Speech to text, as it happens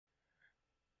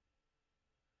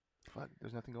fuck?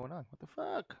 There's nothing going on. What the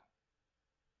fuck?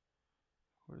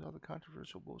 Where's all the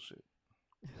controversial bullshit?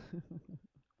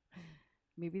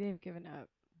 Maybe they've given up.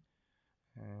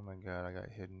 Oh my god, I got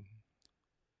hidden.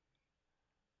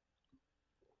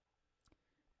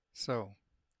 So,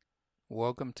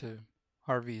 welcome to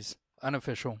Harvey's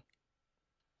unofficial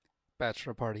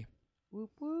bachelor party.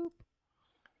 Whoop whoop.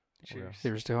 Cheers.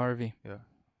 Here's to Harvey. Yeah.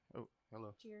 Oh,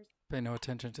 hello. Cheers. Pay no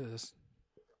attention to this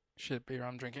shit beer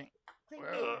I'm drinking. Clink,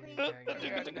 Well, clink,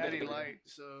 clink. I got Natty Light,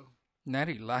 so.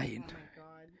 Natty Oh Light. my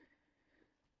god.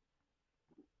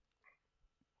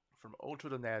 From Ultra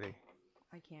to Natty.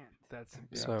 I can't. That's a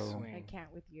big So- swing. I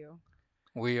can't with you.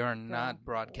 We are not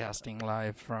broadcasting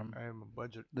live from I am a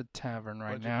budget the tavern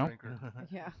right budget now, drinker.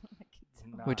 Yeah. I can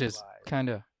tell. Not which is live. kind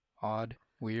of odd,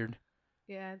 weird.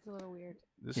 Yeah, it's a little weird.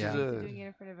 This Yeah. is Doing a it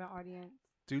in front of an audience.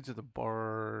 dudes at the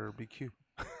barbecue,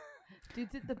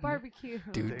 Dudes at the barbecue.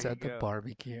 Dudes you at the go.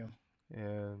 barbecue.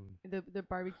 and The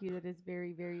barbecue that is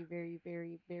very, very, very,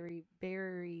 very, very,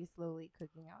 very slowly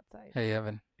cooking outside. Hey,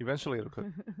 Evan, eventually it'll cook.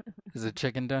 is the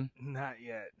chicken done? Not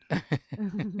yet.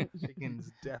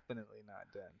 Chicken's definitely not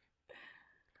done.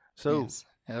 So, Yes,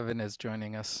 Evan is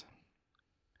joining us.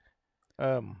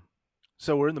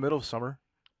 so we're in the middle of summer,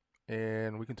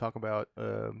 and we can talk about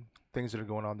things that are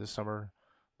going on this summer,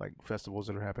 like festivals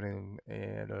that are happening,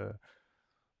 and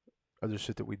other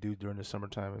shit that we do during the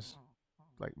summertime is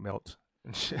like melt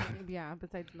and shit. Yeah,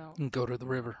 besides milk. Go to the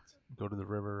river. Go to the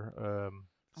river.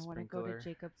 I want to go to Sprinkler.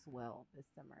 Jacob's Well this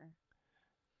summer.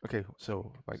 Okay,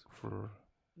 so like for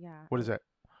Yeah. what is that?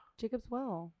 Jacob's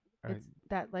Well. I- It's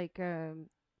that like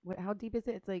what? How deep is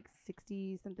it? It's like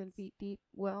 60 something feet deep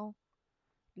well,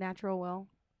 natural well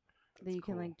that you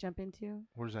can cool. like jump into.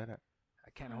 Where's that at? I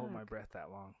can't hold my Fuck. breath that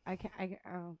long. I can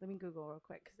let me Google real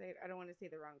quick because I don't want to say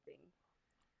the wrong thing.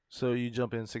 So you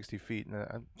jump in 60 feet,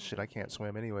 and shit, I can't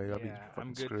swim anyway. I'll be Yeah, fucking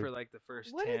I'm good screwed. for like the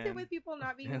first What 10. is it with people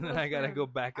not being and able then to I gotta swim? go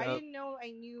back I up. didn't know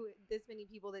I knew this many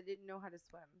people that didn't know how to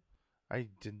swim. I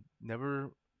did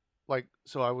never like.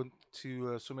 So I went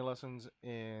to swimming lessons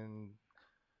and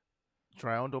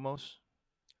drowned almost,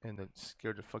 and that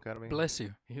scared the fuck out of me. Bless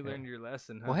you. You Yeah. learned your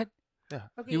lesson, huh? What?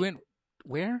 Okay. You went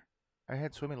where? I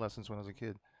had swimming lessons when I was a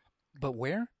kid But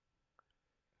where?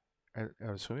 at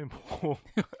a swimming pool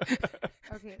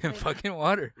Okay. In like- fucking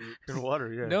water. in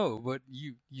water. Yeah. No, but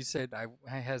you said I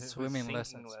had It was swimming sinking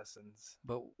lessons. lessons.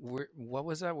 But what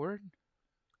was that word?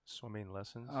 Swimming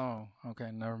lessons. Oh,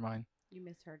 okay, never mind. you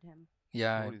misheard him.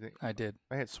 Yeah, What do you think? I did.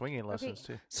 I had swinging lessons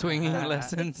too. Swinging It's It's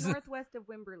lessons. northwest of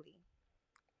Wimberley,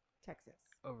 Texas.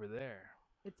 Over there.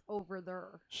 It's over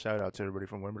there, Shout out to everybody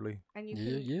from Wimberley. and you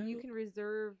Yeah, can yeah. you can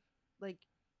reserve like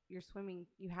your swimming.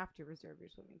 You have to reserve your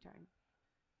swimming time,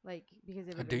 like because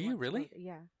Do everybody you wants to really? go there.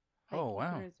 Yeah. Oh, you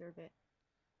wow. can reserve it.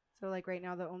 So like right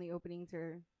now, the only openings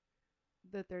are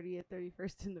the 30th,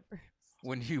 31st, and the 1st.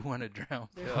 When do you want to drown?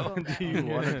 They're Phil? sold When do out. you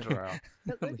want to drown?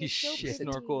 But look, Holy it's so shit.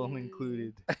 Snorkel pretty.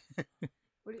 included.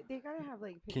 They gotta have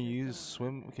like. Can you pictures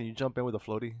somewhere. swim? Can you jump in with a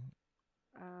floaty?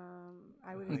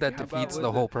 I would. That assume How about defeats with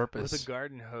the whole With purpose. a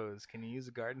garden hose. Can you use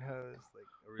a garden hose? Like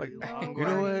a really Like, long you know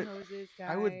garden what? Hoses,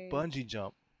 I would guys. bungee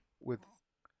jump with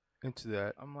into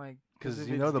that. I'm like, 'Cause if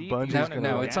you it's know the deep, bungee's you're No, gonna gonna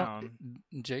no, go it's down.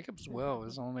 Jacob's well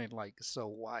is only like so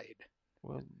wide.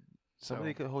 Well,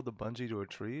 somebody So- could hold the bungee to a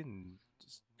tree and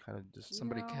just kind of just.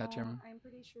 somebody catch No, him. I'm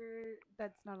pretty sure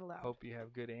that's not allowed. Hope you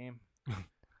have good aim.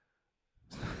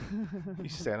 You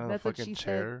stand on a That's what fucking she said.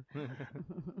 chair.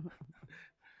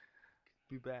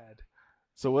 Be bad.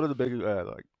 So what are the big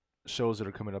like shows that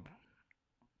are coming up?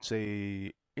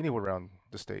 Say anywhere around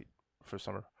the state for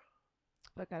summer.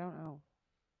 Look, I don't know.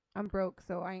 I'm broke,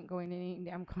 so I ain't going to any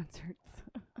damn concerts.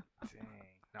 Dang.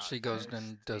 Not She goes first.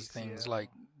 and does things ACL. like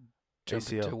jump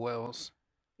ACL. into wells.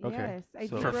 Okay, Yes, I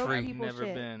so- do For broke free. people Never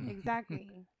shit. been. Exactly.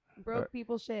 broke Alright.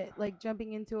 people shit, like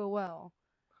jumping into a well.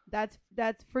 That's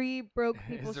free broke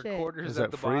people Is there shit. quarters Is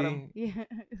at that the bottom? free? Yeah.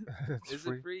 That's Is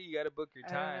free. it free? You got to book your I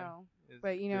don't time. know. Is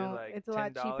But, you there, know, like, it's a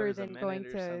lot cheaper $10 a than minute going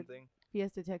or to something?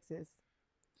 Fiesta, Texas.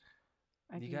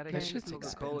 I You can gotta That get guarantee your shit's that.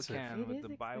 Coca-Cola expensive. can It with is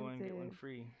the buy one get one expensive.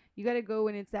 free, You got to go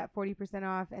when it's that 40%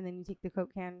 off, and then you take the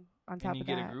Coke can on top and you of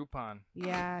get that. a Groupon.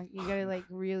 Yeah, you got to like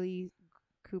really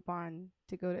coupon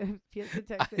to go to Fiesta,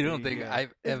 I Texas. don't think Yeah.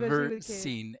 I've Especially ever with kids.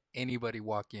 seen anybody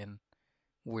walk in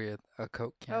with a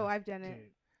Coke can. Oh, I've done it.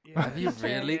 Dude. Have you Yes.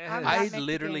 really? I'm I not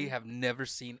literally Mexican. have never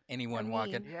seen anyone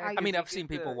walking. Yeah, I 'cause mean, you I've seen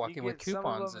get people the- walking you with get some of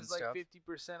coupons them and is like stuff.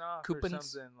 50% off Coupons. or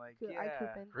something. Like, I yeah,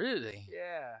 coupon. Really?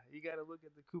 yeah. You got to look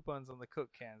at the coupons on the Coke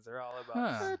cans. They're all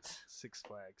about Huh. Six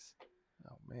Flags.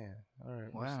 Oh man! All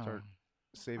right, we'll Wow. start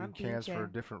saving I'm cans for a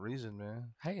PJ. different reason,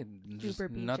 man. Hey, there's Super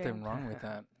PJ. nothing wrong with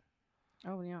that.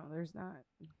 Oh no, there's not.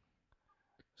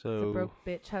 It's a So broke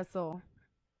bitch hustle.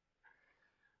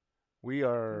 we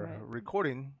are Right.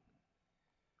 recording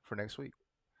for next week.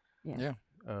 Yes. Yeah.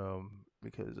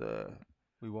 Because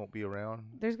we won't be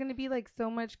around. There's gonna be like so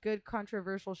much good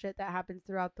controversial shit that happens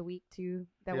throughout the week too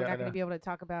that we're Yeah, I not gonna know. be able to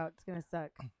talk about. It's gonna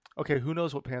suck. Okay, who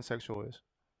knows what pansexual is?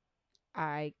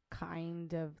 I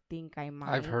kind of think I might.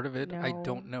 I've heard of it. I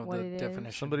don't know what the it is.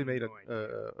 definition. Somebody made No idea.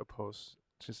 a post.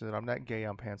 She said, "I'm not gay.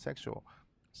 I'm pansexual."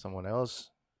 Someone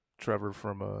else, Trevor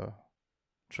from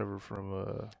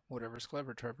Whatever's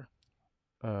clever, Trevor.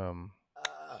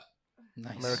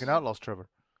 Nice. American Outlaws, Trevor.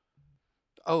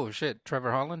 Oh shit,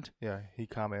 Trevor Holland. Yeah, he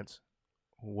comments,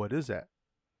 "What is that?"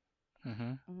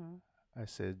 Mm-hmm. Mm-hmm. I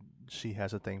said, "She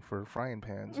has a thing for frying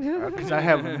pans," because I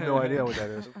have no idea what that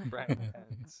is. Frying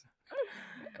pans.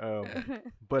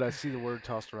 But I see the word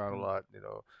tossed around a lot. You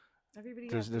know, Everybody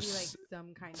There's has to be this- like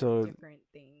some kind so of different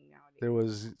thing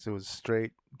nowadays. there was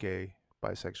straight, gay,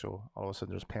 bisexual. All of a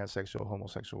sudden, there's pansexual,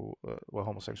 homosexual. Well,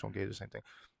 homosexual and gay are the same thing.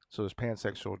 So there's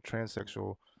pansexual,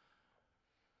 transsexual,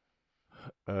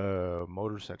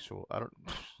 motorsexual. I don't.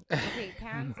 Okay,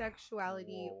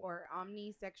 pansexuality Whoa. or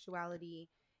omnisexuality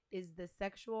is the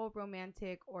sexual,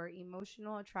 romantic, or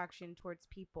emotional attraction towards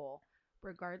people,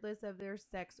 regardless of their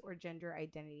sex or gender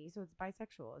identity. So it's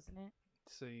bisexual, isn't it?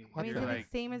 So you, I mean, you're is it the like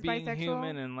same as being bisexual?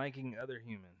 human and liking other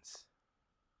humans.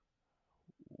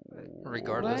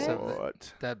 Regardless of the-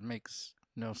 What? That makes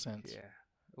no sense. Yeah.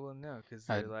 Well, no, because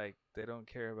I- they're like they don't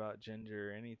care about gender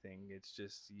or anything. It's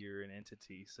just you're an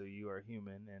entity, so you are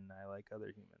human, and I like other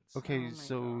humans. Okay, Oh my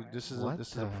so God. this is What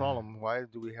a the- problem. Why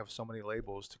do we have so many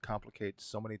labels to complicate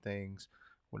so many things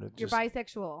when it You're just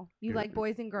bisexual. You you're- like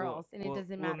boys and girls, and it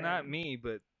doesn't matter. Well, not me,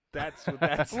 but that's what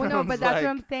that Well, no, but sounds that's like. what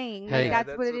I'm saying. Hey. Like, that's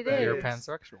That's what what it that You're is. is.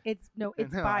 pansexual. It's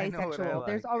it's No, I know what I bisexual.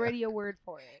 There's like, yeah. already a word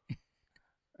for it.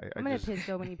 I I'm gonna just, piss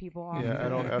so many people off. yeah, I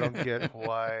don't get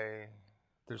why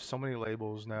there's so many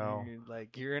labels now,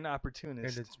 You're an and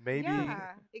opportunist. it's maybe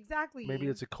Yeah, exactly. maybe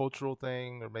it's a cultural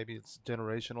thing or maybe it's a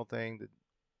generational thing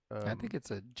that I think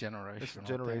it's a generational. it's a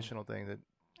thing. generational thing that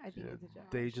I think yeah, it's a generation.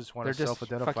 they just want They're to just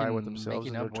self-identify with fucking themselves making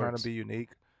and they're up trying words. to be unique.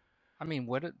 I mean,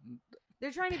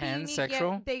 They're trying to be unique, yet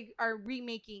pansexual? they are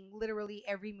remaking literally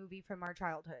every movie from our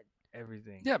childhood.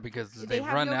 Everything. Yeah, because They they've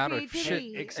have run no out of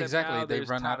creativity. shit. Except Exactly, now they've there's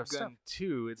run Top out of Gun stuff.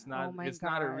 2. It's not. Oh my It's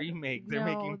not a God. remake. They're No,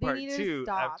 making they part need to 2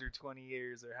 stop. after 20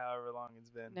 years or however long it's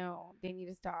been. No, they need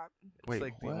to stop. It's Wait,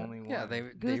 like what? the only one. Yeah, they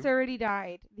Goose already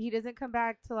died. He doesn't come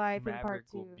back to life in part Maverick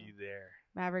 2. will be there.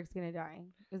 Maverick's gonna die.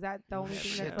 Is that the only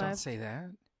thing shit. that's Don't left? say that.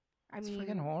 I It's mean,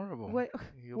 freaking horrible. what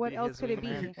He'll what be else his could it be?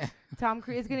 wingman. Tom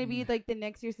Cruise is gonna be like the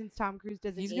next year since Tom Cruise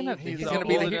doesn't. He's gonna- age. he's He's gonna gonna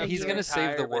be old the- every he's year. gonna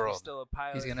save the world. He's still a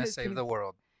pilot. He's gonna save the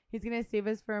world. He's gonna save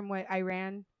us from what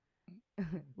Iran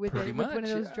with Pretty with one of much,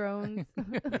 those yeah. drones.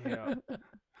 Yeah.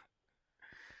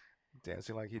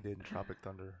 Dancing like he did in Tropic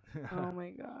Thunder. Oh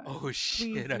my god. Oh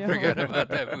shit! Please, I no. forgot about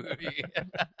that movie.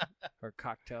 Or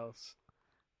cocktails.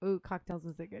 Ooh, Cocktails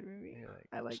was a good movie. You're like,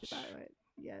 I liked that one.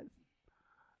 Yes.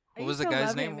 I What was used the to guy's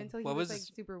love him name? until he What was was like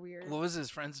his- super weird. What was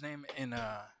his friend's name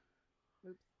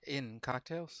Oops. in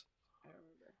Cocktails? I don't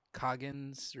remember.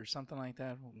 Coggins or something like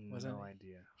that, wasn't no it?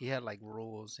 idea. He had like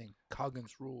rules, and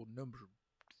Coggins rule number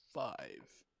 5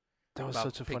 That was about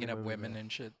such a funny picking up movie, women man.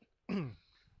 and shit.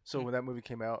 So when that movie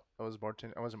came out, I was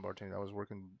bartending. I wasn't bartending. I was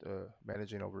working,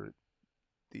 managing over at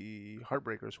the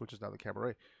Heartbreakers, which is now the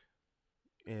Cabaret.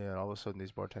 And all of a sudden,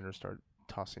 these bartenders start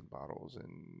tossing bottles,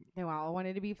 and They all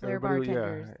wanted to be flair everybody,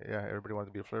 bartenders. yeah, everybody wanted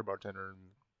to be a flair bartender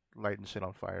and lighting shit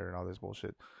on fire and all this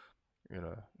bullshit. You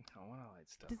know, I want to light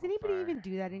stuff. Does on anybody fire. even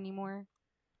do that anymore?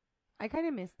 I kind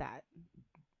of miss that.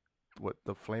 what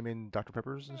the flaming Dr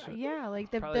Peppers and shit. Yeah,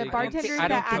 like the Probably bartenders I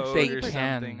that don't code think actually they or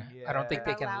can. something. I don't think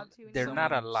They're they can. allowed to They're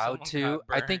not Someone- allowed someone to.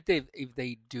 got I think burnt. if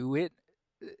they do it,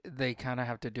 they kind of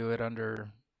have to do it under.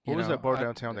 What you was know, that bar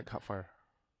downtown that caught fire?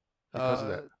 Because of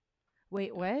that.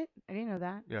 Wait, what? I didn't know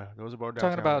that. Yeah, there was a bar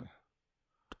downtown. Talking about.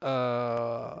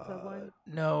 Club one?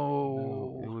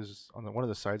 No, No. it was on one of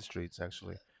the side streets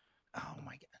actually. Oh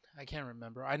my god, I can't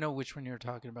remember. I know which one you're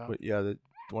talking about. But yeah,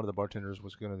 one of the bartenders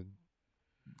was gonna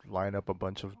line up a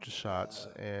bunch of shots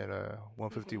and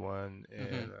 151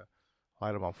 and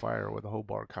light them on fire, where the whole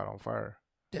bar caught on fire.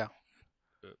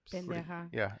 Oops. Pendeja.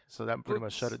 Yeah, so that pretty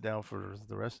much shut Oops. it down for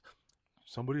the rest.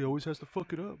 Somebody always has to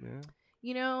fuck it up, man.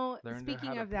 You know, Learned speaking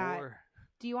how to of that, pour.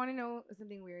 do you want to know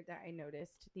something weird that I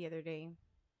noticed the other day?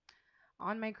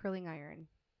 On my curling iron,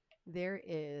 there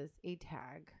is a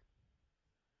tag,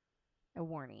 a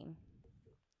warning.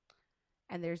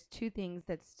 And there's two things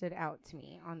that stood out to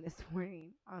me on this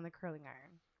warning on the curling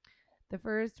iron. The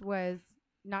first was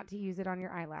not to use it on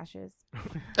your eyelashes.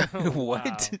 What?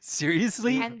 Wow.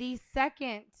 Seriously? And the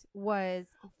second was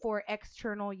for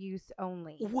external use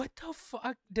only. What the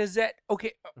fuck does that?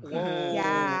 Okay. Whoa.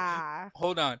 Yeah.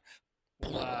 Hold on.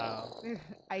 Wow.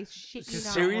 I shit you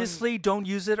not. Seriously, don't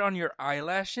use it on your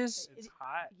eyelashes. It's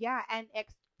hot. Yeah, and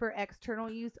for external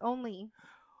use only.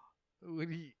 What?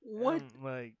 Do you, What?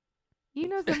 Like, You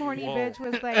know, some horny Whoa. bitch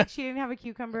was like, she didn't have a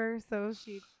cucumber, so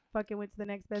she fucking went to the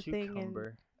next best thing and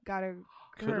cucumber. got a.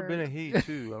 Could have been a he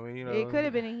too. I mean, you know, It could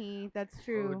have been a he. That's Blow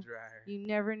true. dryer. You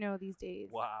never know these days.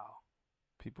 Wow.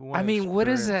 people want. I mean, what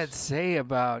does that say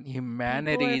about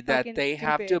humanity that fucking they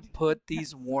have to stupid. put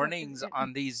these That's warnings fucking-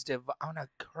 on these on a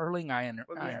curling iron?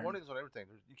 Well, there's warnings on everything.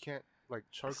 You can't like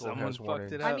charcoal Someone has fucked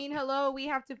warnings. it I up. mean, hello, we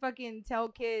have to fucking tell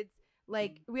kids,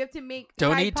 like, we have to make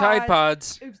Don't eat Tide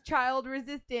Pods. child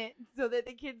resistant so that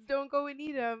the kids don't go and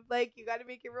eat them. Like, you got to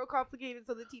make it real complicated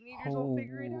so the teenagers won't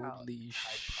figure it out. Holy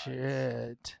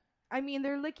shit! I mean,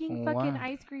 they're licking fucking Wow.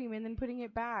 ice cream and then putting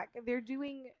it back. They're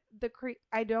doing the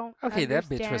I don't. Okay, that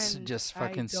bitch was understand. just I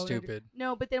fucking don't stupid.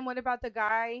 No, but then what about the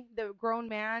guy, the grown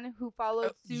man who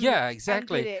followed suit? Yeah, and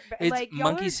exactly. did it? But, It's like, y'all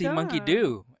monkey are see, monkey dumb.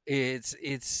 do. It's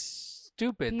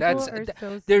stupid. People That's are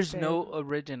so there's stupid. no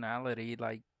originality.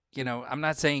 Like, you know, I'm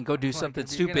not saying go do Like, something if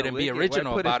you're stupid gonna and be lick it, why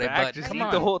original put it about it, back? but Just come eat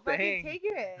on. the whole Fucking thing. take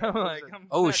it. I'm like, I'm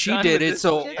Oh, not she done did with it, this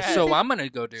so yet. Just- so I'm gonna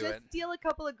go do Just it. steal a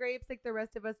couple of grapes like the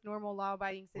rest of us normal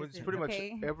law-abiding Well, citizens. it's pretty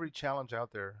okay? much every challenge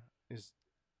out there is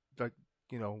like,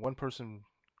 you know, one person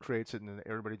creates it and then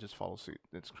everybody just follows suit.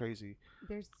 It's crazy.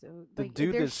 They're so The like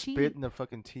dude they're that spit sheep. in the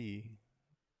fucking tea.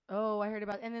 Oh, I heard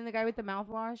about. And then the guy with the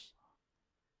mouthwash.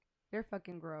 They're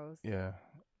fucking gross. Yeah.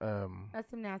 That's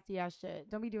some nasty ass shit.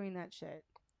 Don't be doing that shit.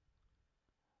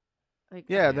 Like,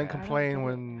 Yeah, Yeah. then I don't complain get it.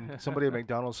 when somebody at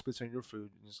McDonald's spits on your food.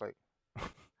 It's like,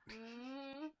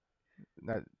 Mm.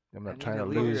 not. I'm I not need trying to a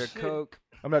liter lose. of Coke.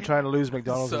 I'm not trying to lose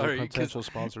McDonald's as Sorry, a 'cause- potential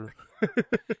sponsor.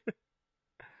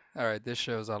 All right, this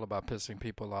show is all about pissing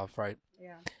people off, right?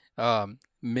 Yeah.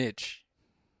 Mitch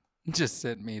just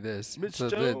sent me this. Mitch So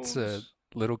it's a Jones.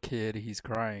 little kid. He's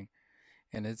crying,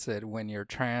 and it said, "When you're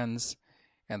trans,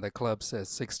 and the club says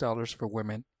 $6 for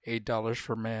women, $8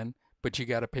 for men, but you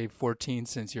got to pay 14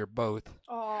 since you're both."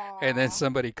 Aww. And then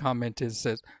somebody commented and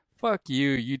says, "Fuck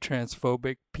you, you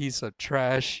transphobic piece of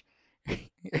trash."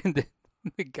 And then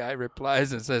the guy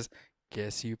replies and says,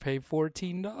 "Guess you pay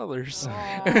 $14."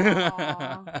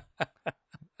 Aw.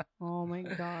 Oh my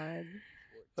god.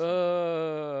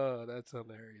 Oh, that's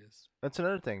hilarious. That's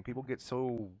another thing. People get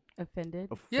so Offended.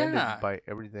 offended Yeah. by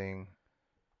everything.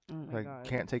 Oh my Like, god.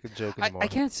 can't take a joke I anymore.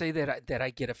 can't say that I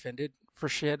get offended for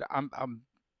shit.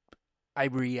 I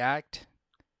react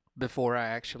before I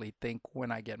actually think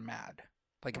when I get mad.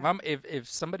 Like Yeah. if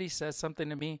somebody says something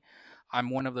to me, I'm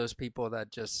one of those people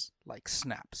that just like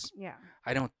snaps. Yeah.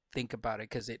 I don't think about it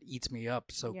because it eats me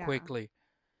up so Yeah. quickly.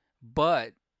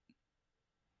 But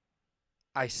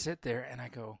I sit there and I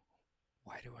go,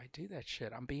 why do I do that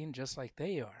shit? I'm being just like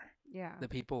they are. Yeah. The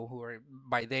people who are,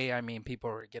 by they, I mean people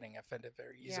who are getting offended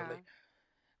very easily. Yeah.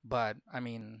 But, I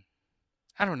mean,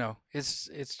 I don't know. It's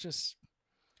just,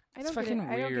 I it's don't get fucking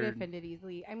I don't get weird. offended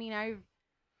easily. I mean, I've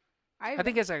I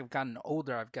think as I've gotten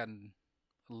older, I've gotten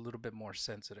a little bit more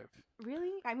sensitive.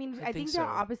 really. I mean, I I think think so. the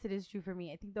opposite is true for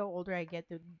me. I think the older I get,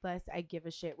 the less I give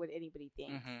a shit what anybody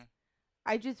thinks. Mm-hmm.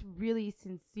 I just really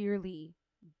sincerely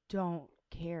don't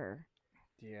care.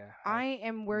 Yeah. I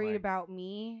am worried like- about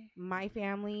me, my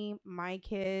family, my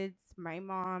kids, my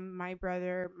mom, my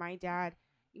brother, my dad,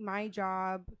 my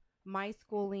job, my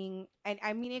schooling. And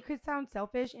I mean, it could sound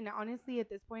selfish. And honestly, at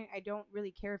this point, I don't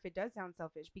really care if it does sound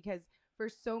selfish because for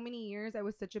so many years, I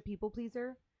was such a people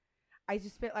pleaser.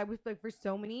 I was like, for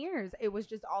so many years, it was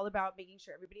just all about making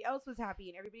sure everybody else was happy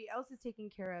and everybody else is taken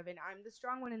care of. And I'm the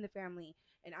strong one in the family.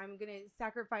 And I'm going to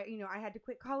sacrifice, I had to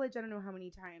quit college. I don't know how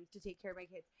many times to take care of my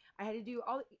kids. I had to do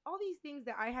all these things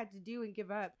that I had to do and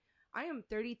give up. I am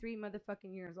 33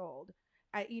 motherfucking years old.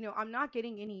 I'm not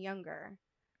getting any younger.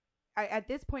 At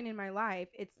this point in my life,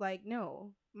 it's like,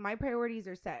 no, my priorities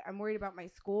are set. I'm worried about my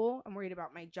school. I'm worried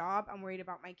about my job. I'm worried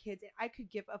about my kids. And I could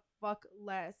give a fuck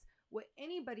less what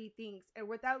anybody thinks and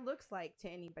what that looks like to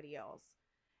anybody else.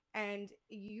 And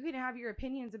you can have your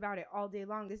opinions about it all day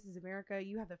long. This is America.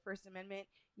 You have the First Amendment.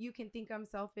 You can think I'm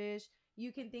selfish.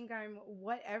 You can think I'm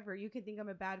whatever. You can think I'm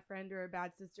a bad friend or a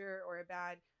bad sister or a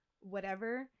bad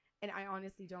whatever. And I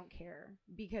honestly don't care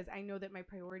because I know that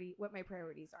what my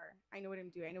priorities are. I know what I'm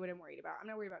doing. I know what I'm worried about. I'm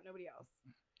not worried about nobody else.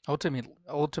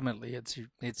 Ultimately,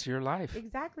 it's your life.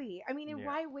 Exactly. I mean, and Yeah.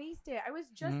 why waste it? I was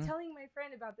just Mhm. telling my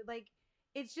friend about that. Like,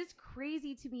 it's just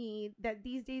crazy to me that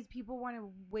these days people want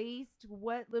to waste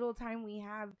what little time we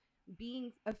have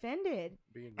being offended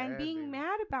Being and being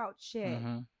mad about shit.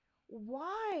 Mhm.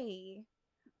 Why?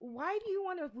 Why do you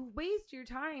want to waste your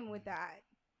time with that?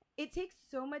 It takes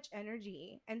so much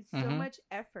energy and so Mhm. much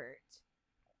effort.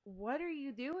 What are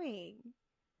you doing?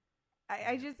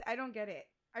 I don't get it.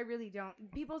 I really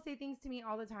don't. People say things to me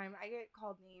all the time. I get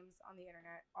called names on the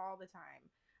internet all the time.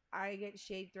 I get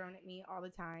shade thrown at me all the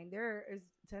time. There is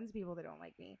tons of people that don't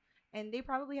like me, and they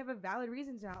probably have a valid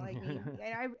reason to not like me,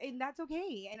 and that's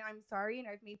okay. And I'm sorry, and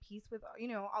I've made peace with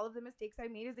all of the mistakes I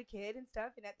made as a kid and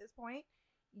stuff. And at this point,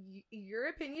 your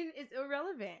opinion is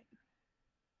irrelevant.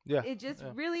 Yeah. It just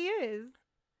Yeah. really is.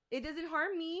 It doesn't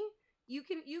harm me. You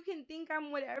can think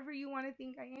I'm whatever you want to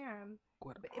think I am,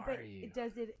 What but are you? it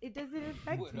doesn't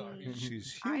affect What are me. you?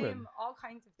 She's I human. am all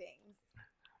kinds of things.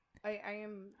 I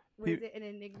am what He- is it,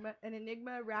 an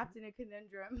enigma wrapped in a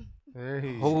conundrum.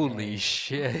 Hey. Holy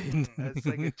shit! That's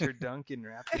like a turducken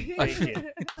wrapped in I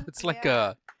bacon. It's like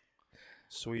Yeah.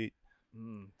 Sweet.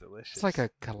 Delicious. it's like a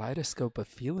kaleidoscope of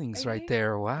feelings I right think-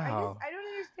 there. I Wow. don't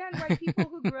understand why people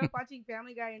who grew up watching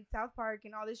Family Guy and South Park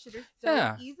and all this shit are so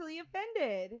Yeah. easily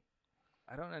offended.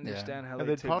 I don't understand how And they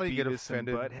they'd took probably get Beavis and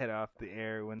offended. Butthead off the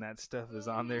air when that stuff is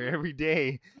on there every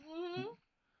day. Mm-hmm.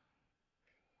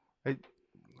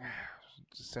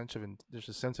 There's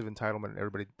a sense of entitlement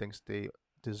everybody thinks they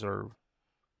deserve.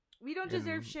 We don't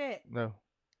deserve And- shit. No.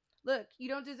 Look, you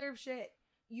don't deserve shit.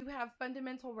 You have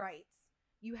fundamental rights.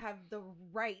 You have the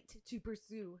right to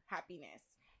pursue happiness.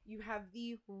 You have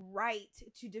the right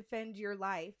to defend your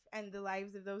life and the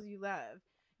lives of those you love.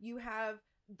 You have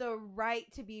the right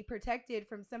to be protected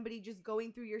from somebody just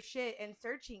going through your shit and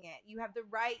searching it. You have the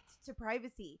right to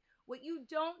privacy. What you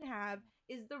don't have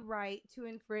is the right to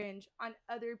infringe on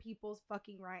other people's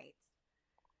fucking rights.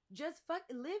 Just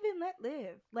live and let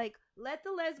live. Like, let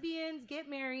the lesbians get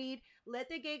married, let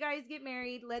the gay guys get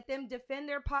married, let them defend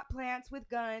their pot plants with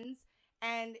guns,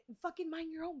 and fucking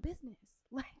mind your own business.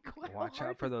 Like, what Watch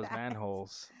hard out for is those that?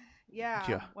 manholes. Yeah,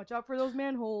 Yeah. watch out for those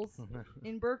manholes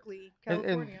in Berkeley, And,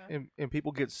 California. and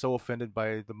people get so offended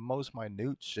by the most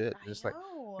minute shit. I It's like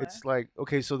know. it's like,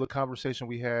 okay, so the conversation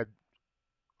we had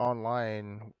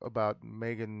online about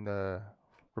Megan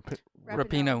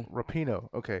Rapino. Rapino.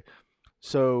 Okay,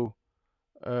 so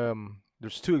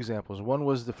there's two examples. One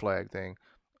was the flag thing,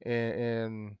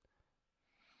 and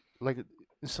like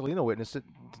Selena witnessed it.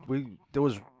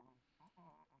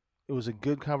 It was a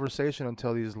good conversation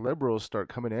until these liberals start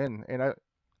coming in, and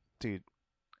dude,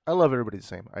 I love everybody the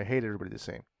same. I hate everybody the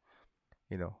same.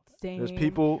 You know, Same. there's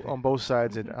people on both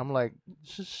sides, and I'm like,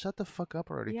 just shut the fuck up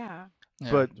already. Yeah.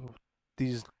 Yeah. But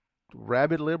these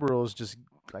rabid liberals just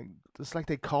like it's like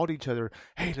they called each other,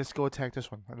 hey, let's go attack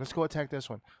this one, let's go attack this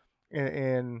one,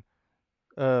 and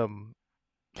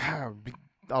God,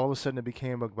 all of a sudden it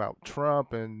became about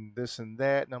Trump and this and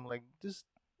that, and I'm like, this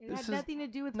It This had is nothing to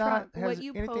do with not Trump. has What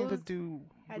you anything to posed do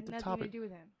had with the nothing topic. to do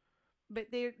with him. But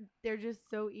they're just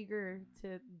so eager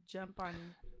to jump on.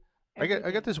 I got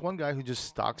everything. this one guy who just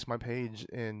stalks my page,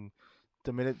 and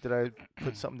the minute that I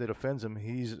put something that offends him,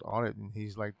 he's on it, and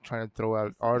he's like trying to throw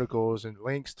out articles and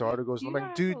links to articles. Do And you I'm not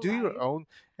like, have dude, a do your life? own.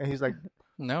 And he's like,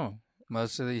 No,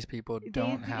 most of these people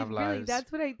don't have Really, lives.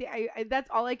 that's what I think. That's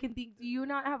all I can think. Do you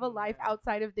not have a life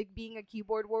outside of being a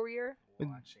keyboard warrior?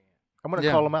 Watching it. I'm gonna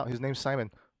Yeah. call him out. His name's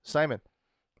Simon. Simon,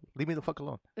 leave me the fuck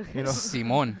alone. You know,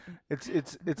 Simon.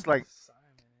 it's like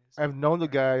I've known the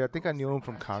guy. I think I knew him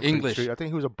from Concrete English. Street. I think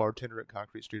he was a bartender at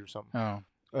Concrete Street or something.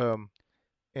 Oh,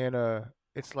 And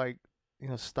it's like,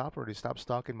 stop already. Stop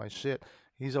stalking my shit.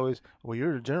 He's always, well,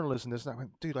 you're a journalist and this. And I'm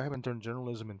like, dude, I haven't done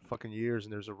journalism in fucking years,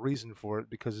 and there's a reason for it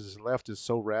because his left is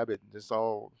so rabid. It's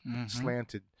all Mhm.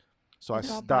 slanted. So It's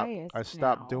all I stopped biased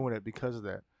now. doing it because of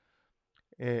that.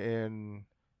 And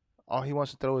all he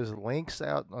wants to throw is links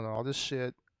out on all this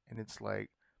shit, and it's like,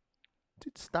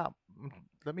 dude, stop.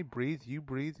 Let me breathe. You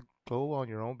breathe. Go on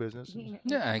your own business.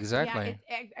 Yeah, exactly.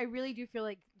 Yeah, I really do feel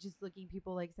like just looking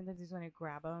people like sometimes I just want to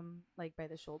grab them like by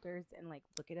the shoulders and like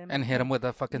look at them And hit him with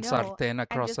a fucking No, sartén and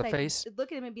across just, the like, face.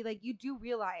 Look at him and be like, you do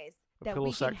realize A that pillow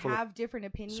we can sack full of have different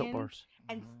opinions Soap bars.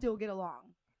 and still get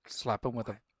along. Slap him with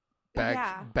a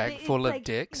Yeah, bag it's full of like-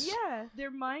 dicks. Yeah,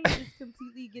 their mind just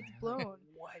completely gets blown.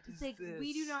 What is It's like this?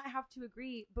 we do not have to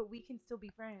agree, but we can still be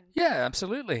friends. Yeah,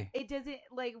 absolutely. It doesn't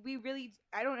like we really.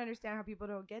 I don't understand how people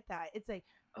don't get that. It's like,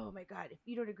 oh my god, if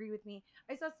you don't agree with me,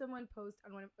 I saw someone post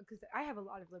on one because I have a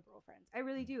lot of liberal friends. I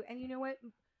really do, and you know what?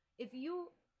 If you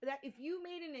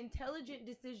made an intelligent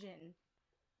decision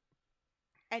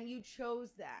and you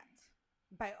chose that,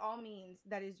 by all means,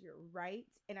 that is your right,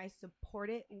 and I support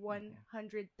it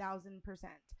 100,000%.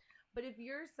 But if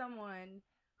you're someone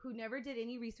who never did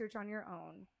any research on your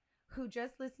own, who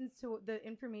just listens to the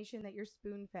information that you're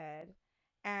spoon fed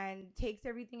and takes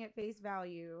everything at face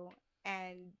value,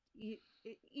 and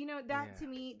you know that Yeah. to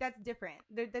me that's different.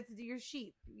 That's your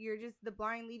sheep. You're just the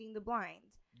blind leading the blind.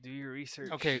 Do your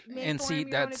research. Okay, Form see,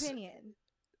 your own opinion.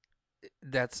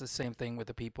 that's the same thing with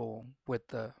the people with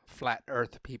the flat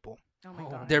Earth people. Oh my Oh,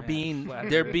 god. They're man, being flat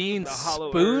they're Earth, being the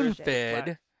hollow spoon Earth,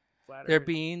 fed. flat They're Earth.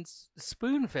 being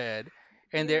spoon fed,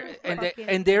 and They're their and fucking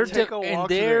and their idiots. Take a and walk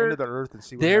to the their end of the earth and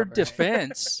see what their happens.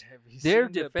 defense Have you their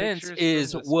seen the defense pictures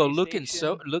is, from the well, space look in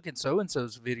station? so and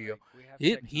so's video. Like, we have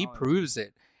He technology. proves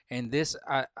it. And this,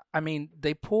 I mean,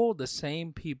 they pulled the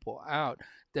same people out.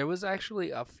 There was actually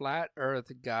a flat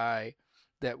Earth guy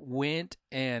that went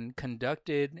and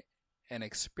conducted an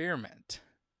experiment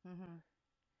Mm-hmm.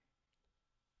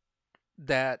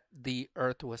 that the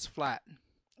Earth was flat.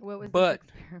 What was But- this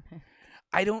experiment?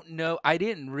 I don't know. I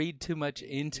didn't read too much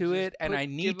into it, and I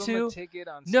need give 'em to. a ticket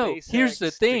on No, here's the SpaceX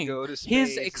to thing. go to His space and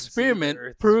see the experiment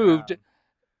Earth is proved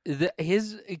round.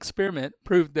 his experiment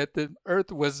proved that the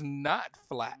Earth was not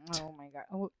flat. Oh my god.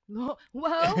 Oh, whoa.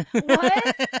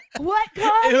 What? What,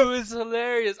 guys? It was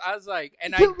hilarious. I was like,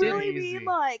 and I You did. really Crazy. mean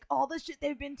like all the shit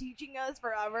they've been teaching us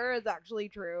forever is actually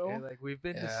true? Yeah, like we've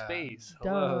been to Yeah. space. Duh.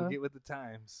 Hello, get with the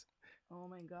times. Oh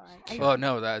my god. Oh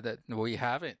no, that we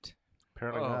haven't.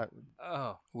 Apparently Oh. not.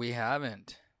 Oh, We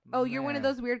haven't. Oh, you're one of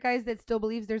man. those weird guys that still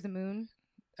believes there's a moon?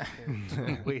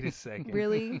 Wait a second.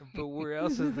 Really? But where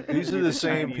else is the These are the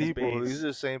same Chinese people. base? These are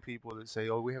the same people that say,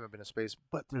 "Oh, we haven't been to space,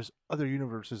 but there's other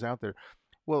universes out there."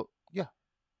 Well, yeah,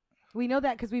 We know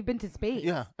that because we've been to space.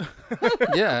 yeah.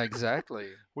 Yeah, exactly.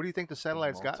 What do you think the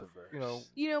satellites got? You know, Multiverse.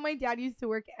 You know, my dad used to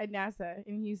work at NASA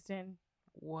in Houston,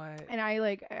 What? and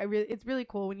it's really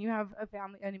cool when you have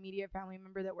an immediate family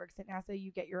member that works at NASA.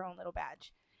 You get your own little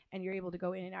badge, and you're able to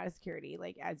go in and out of security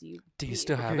like as you. Do you please.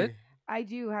 still have it? okay. I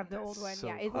do have the That's old one. so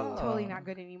Yeah, it's cool. totally not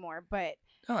good anymore, but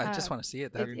No, I just Um, want to see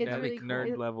it. Your That'd it's that'd be really cool. nerd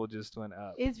It- level just went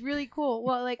up. it's really cool.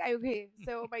 Well, okay,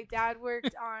 so my dad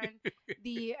worked on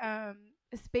the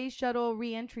space shuttle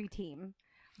reentry team.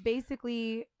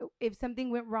 Basically, if something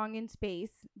went wrong in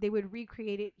space, they would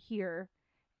recreate it here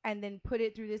and then put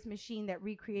it through this machine that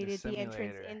recreated the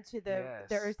entrance simulator. into the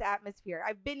Yes. Earth's atmosphere.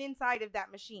 I've been inside of that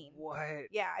machine.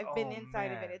 What? Yeah, I've been Oh, inside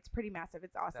of it. man. It's pretty massive.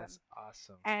 It's awesome. That's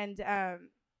awesome. And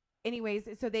anyways,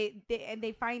 so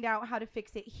they find out how to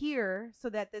fix it here so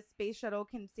that the space shuttle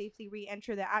can safely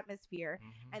re-enter the atmosphere,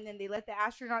 Mhm. and then they let the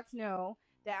astronauts know.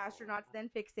 The astronauts then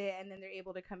fix it, and then they're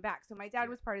able to come back. So my dad Yeah.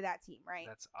 was part of that team, right?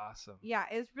 That's awesome. Yeah,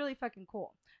 it was really fucking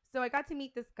cool. So I got to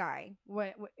meet this guy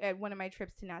at one of my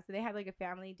trips to NASA. They had like a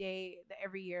family day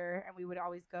every year, and we would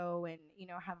always go and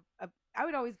I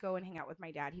would always go and hang out with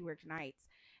my dad. He worked nights,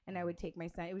 and I would take my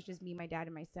son. It was just me, my dad,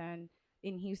 and my son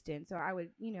in Houston. So I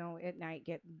would, at night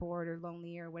get bored or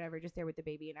lonely or whatever, just there with the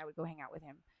baby, and I would go hang out with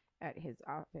him at his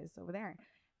office over there.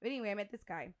 But anyway, I met this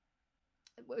guy.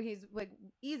 He's like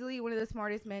easily one of the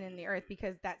smartest men in the earth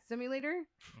because that simulator,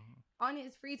 Mhm. on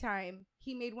his free time,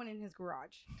 he made one in his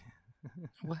garage.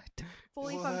 What?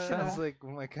 Fully What? functional. Sounds like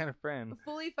my kind of friend.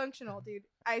 Fully functional, dude.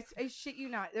 I shit you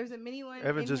not. There's a mini one.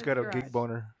 Evan in just his got a garage. geek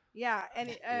boner. Yeah, and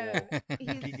he's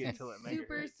Geek a until it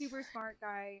super megahertz. super smart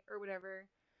guy or whatever,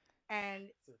 and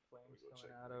Flames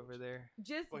coming out over there.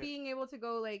 just Go ahead. being able to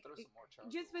go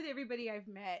just with everybody I've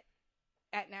met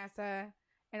at NASA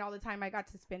and all the time I got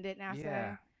to spend at NASA.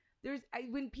 Yeah.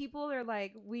 When people are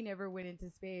like, we never went into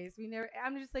space,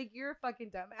 I'm just like, you're a fucking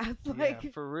dumbass. Yeah,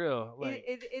 Like, for real. Like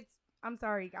it's. I'm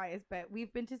sorry, guys, but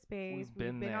we've been to space.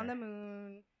 We've been on the there.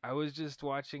 moon. I was just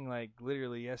watching, like,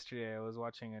 literally yesterday, I was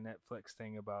watching a Netflix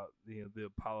thing about the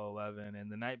Apollo 11,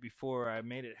 and the night before, I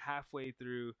made it halfway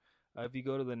through. If you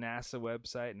go to the NASA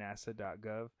website,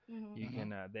 nasa.gov, Mhm. you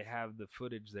can, they have the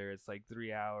footage there. It's like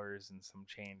 3 hours and some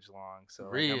change long. So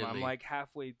like, Really? I'm like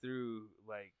halfway through,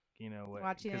 like,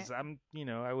 Watching because it. I'm,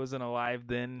 I wasn't alive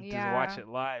then to watch Yeah. it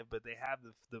live, but they have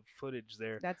the footage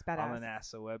there That's on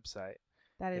badass. the NASA website.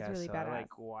 That is Yeah, really so badass. I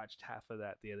like watched half of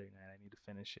that the other night. I need to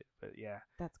finish it, but yeah.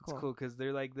 That's It's cool. cool because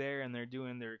they're like there and they're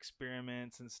doing their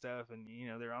experiments and stuff, and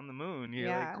they're on the moon. You're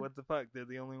Yeah. like, what the fuck? They're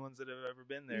the only ones that have ever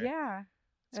been there. Yeah,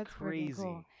 it's that's freaking crazy.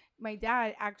 cool. My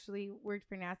dad actually worked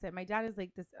for NASA. My dad is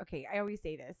like this. Okay, I always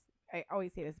say this.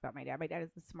 About my dad. My dad is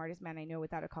the smartest man I know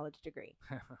without a college degree.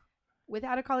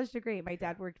 Without a college degree, my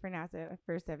dad worked for NASA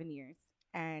for 7 years,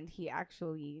 and he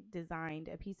actually designed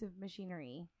a piece of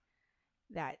machinery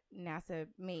that NASA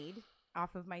made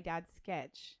off of my dad's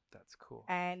sketch, That's cool.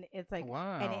 and it's like,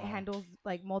 Wow. and it handles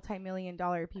like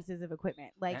multi-million-dollar pieces of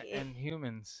equipment. Like and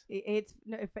humans. it's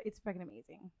fucking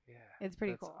amazing. Yeah, It's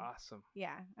pretty that's cool. awesome.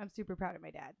 Yeah, I'm super proud of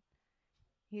my dad.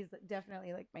 He's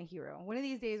definitely like my hero. One of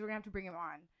these days we're gonna have to bring him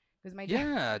on Because my dad,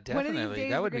 Yeah, one of these definitely.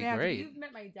 days That we're would be gonna have to- great. You've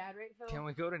met my dad, right, Phil? Can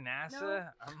we go to NASA?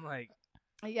 I'm like,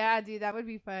 Yeah, dude, that would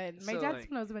be fun. My So, dad like,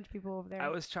 still knows a bunch of people over there. I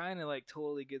was trying to like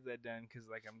totally get that done because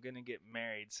like I'm gonna get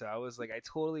married, so I was like I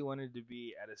totally wanted to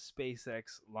be at a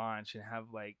SpaceX launch and have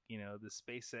like the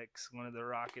SpaceX one of the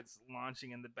rockets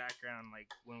launching in the background like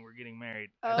when we're getting married.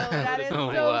 Oh, I thought that would've is been, so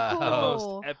like, Wow. the most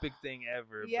cool. epic thing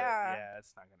ever. Yeah. But yeah,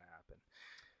 it's not gonna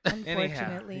happen. Anyhow,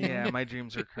 Unfortunately, yeah, my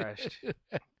dreams are crushed.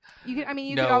 you can. I mean,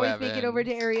 you No, could always make it over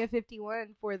Evan. to Area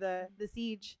 51 for the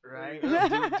siege. Right?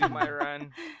 do my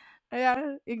run.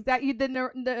 Yeah, exactly. The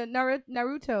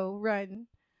Naruto run.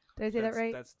 Did I say that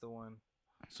right? That's the one.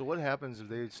 So what happens if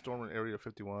they storm an Area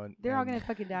 51? They're all and- gonna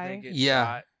fucking They die. get Yeah.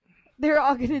 shot. They're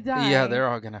all gonna die. Yeah, they're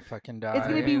all gonna fucking die. It's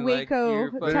gonna be And, like, Waco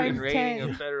you're fucking times raiding 10.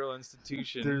 a federal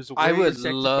institution. There's I ways- would protected by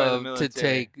the love to military.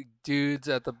 take dudes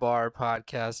at the bar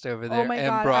podcast over there Oh my and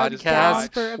God, I was down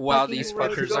broadcast for a while fucking these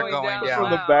road fuckers trip. are going Going from down.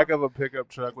 the Wow. back of a pickup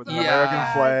truck with an Yeah.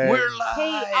 American flag. We're live.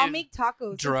 Hey, I'll make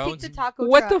tacos. drones. Let's take the taco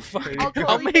What the truck fuck? There you I'll go. I'll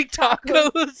totally make make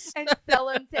tacos. tacos. and sell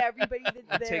them to everybody that's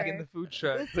I'm there. taking the food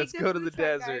truck. take Let's the go to food the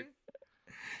truck, desert. guys.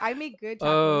 I make good tacos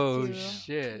Oh too.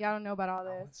 shit! Y'all don't know about all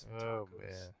this. Oh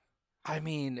man. I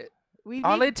mean, We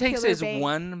all make it takes killer is banks.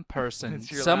 one person. It's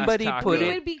your last Somebody taco. put We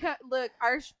it. would become look.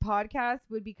 Our podcast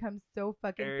would become so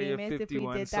fucking Area famous if we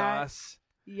 51 did that. sauce.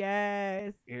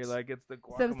 Yes. You're like it's the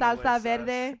Some guacamole salsa sauce.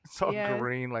 verde. It's all Yes.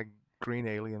 green, like green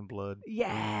alien blood.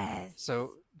 Yes.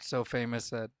 So famous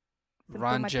that Some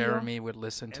Ron tomatillo. Jeremy would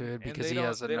listen to it And because they he don't-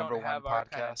 has a they don't number one have our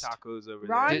kind of podcast. tacos over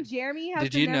Ron there. Did- Jeremy has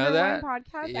did the you know number that? one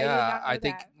podcast. I did Yeah, not know I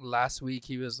think that. last week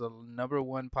he was the number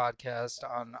one podcast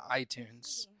on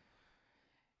iTunes,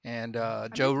 and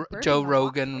I'm Joe just burning Joe my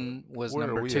Rogan was Where are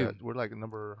number we two. at? We're like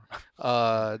number.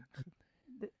 Uh,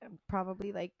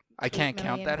 Probably like I can't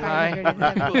count that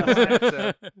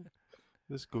 8,577,000. high.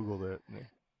 Let's Google that. Yeah.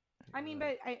 I mean,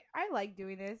 but I like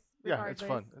doing this. Yeah, it's regardless.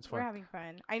 fun. It's We're fun. having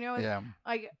fun. I know, it's, yeah,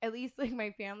 like at least like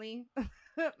my family,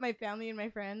 my family and my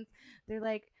friends, they're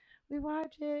like, we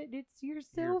watch it. You're so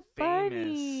You're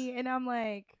funny, famous. and I'm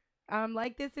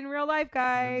like this in real life,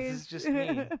 guys. This is just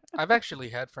me. I've actually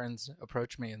had friends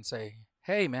approach me and say,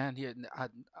 "Hey, man,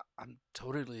 I'm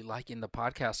totally liking the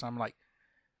podcast." I'm like,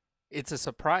 it's a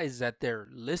surprise that they're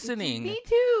listening, Me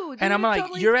too. and dude, I'm like,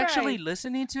 totally "You're surprised. actually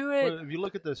listening to it?" Well, if you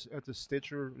look at this at the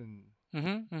Stitcher, and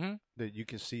that you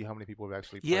can see how many people have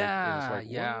actually played. and it's Yeah, like,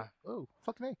 yeah. what? Oh,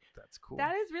 fucking A. That's cool.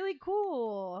 That is really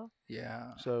cool.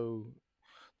 Yeah. So,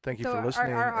 thank you So for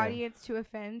listening. our and- audience to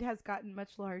offend has gotten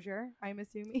much larger. I'm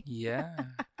assuming. Yeah.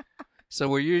 So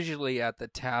we're usually at the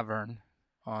tavern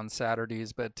on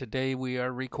Saturdays, but today we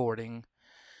are recording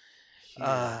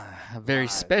a very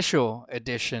live. special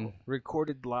edition.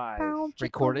 Recorded live. Bow, chicka,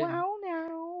 Recorded. Wow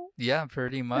now. Yeah,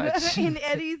 pretty much. In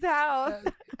Eddie's house.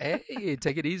 Hey,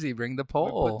 take it easy. Bring the We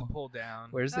pole. put the pole down.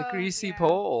 Where's the Oh, greasy yeah.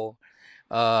 pole?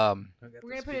 We got We're the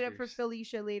gonna put it up for speakers.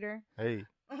 Felicia later. Hey,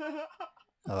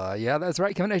 Yeah, that's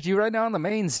right. Coming at you right now on the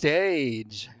main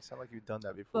stage. you sound like you've done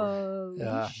that before.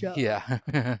 Felicia.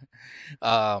 Yeah.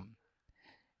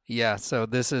 Yeah, so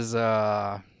this is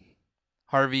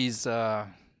Harvey's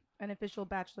Unofficial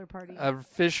bachelor party.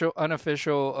 official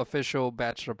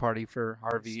bachelor party for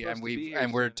Harvey, supposed and to be here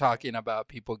we're soon. talking about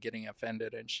people getting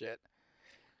offended and shit.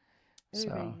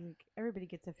 Everybody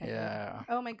gets offended. Yeah.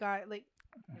 Oh my god! Like,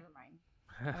 never mind.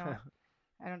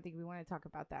 I don't think we want to talk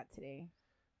about that today.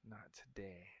 Not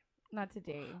today. Not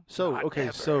today. So Not okay,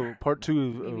 ever. so part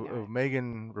two Maybe of not.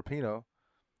 Megan Rapinoe,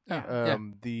 Yeah.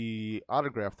 the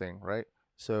autograph thing, right?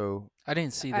 So I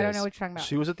didn't see this. I don't know what you're talking about.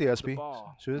 she was at the ESPY.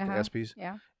 ball. She was at Uh-huh. the ESPYS,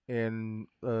 Yeah. and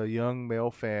a young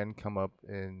male fan come up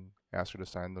and asked her to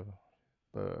sign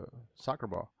the soccer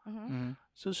ball. Mm-hmm. Mhm.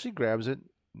 So she grabs it,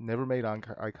 never made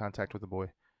eye contact with the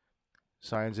boy,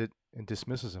 signs it, and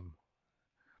dismisses him.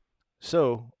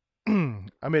 So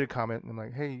I made a comment, and I'm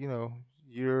like, hey,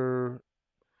 you're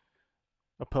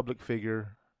a public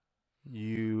figure.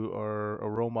 You are a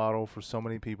role model for so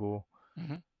many people.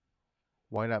 Mhm.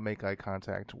 Why not make eye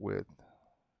contact with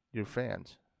your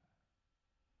fans?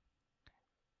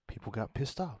 People got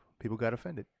pissed off. People got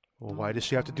offended. Well, why does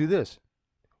she have to do this?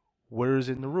 Where is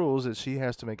it in the rules that she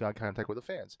has to make eye contact with the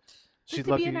fans? Just She's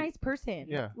to lucky. be a nice person.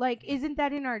 Yeah. Like, isn't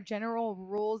that in our general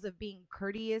rules of being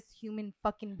courteous human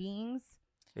fucking beings?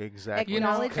 Exactly.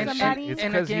 Acknowledge and- somebody? It's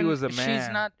and because he again, was a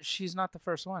man. She's not the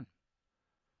first one.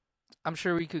 I'm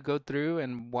sure we could go through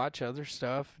and watch other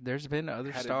stuff. There's been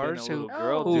other Had it been stars a who little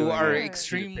girl who doing are it,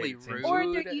 extremely you'd have paid rude. attention. Or,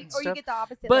 and or you stuff. get the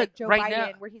opposite, But like Joe right Biden,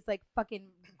 now- where he's like fucking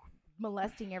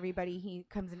molesting everybody he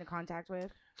comes into contact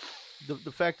with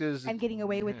The fact is, and getting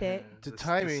away with it. the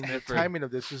timing sniffer.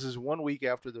 of this is 1 week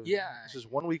after the. Yeah. This is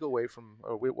 1 week away from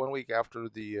 1 week after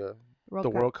the the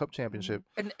World Cup championship.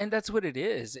 And that's what it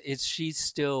is. It's she's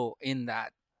still in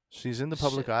that. She's in the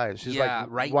public Shit. eye. She's Yeah,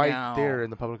 like right now. there in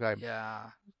the public eye. Yeah,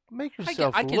 Make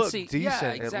yourself I can look see- decent yeah,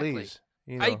 at exactly. least.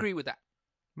 You know? I agree with that.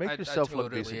 Make I yourself look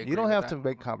totally decent. agree You don't with have that. to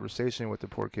make conversation with the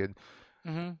poor kid.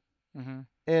 Mm-hmm.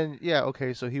 And yeah,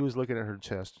 okay, so he was looking at her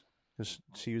chest because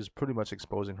she was pretty much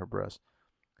exposing her breast.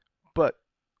 But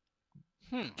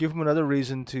give him another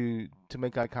reason to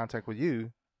make eye contact with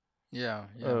you. Yeah.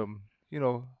 You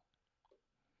know,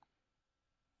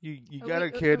 you Oh, got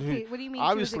wait, a kid okay, who what do you mean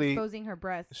obviously she was exposing her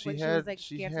breasts? she What, had was like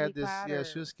she scantily had this clad, yeah or-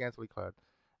 she was scantily clad.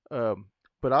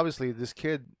 But obviously this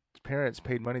kid's parents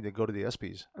paid money to go to the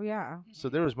ESPYs, Oh yeah. so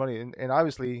there was money, and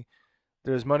obviously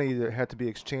there's money that had to be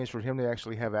exchanged for him to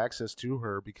actually have access to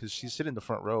her because she's sitting in the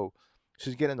front row,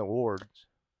 she's getting the awards.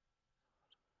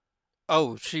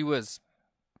 Oh, she was.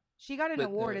 She got an But,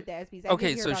 award at the ESPYS. I Okay,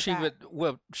 did hear so about she that. would.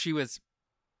 Well, she was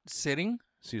sitting.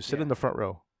 So you sit in the front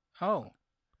row. Oh,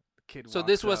 Kid so walks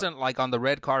this up. wasn't like on the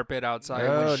red carpet outside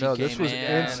No, when she no, came this was in.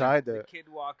 inside the the. kid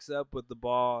walks up with the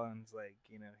ball and is like,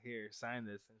 here, sign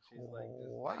this, and she's like,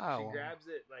 Wow. she grabs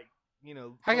it like,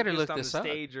 I gotta focused look on this the up.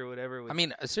 stage or whatever. I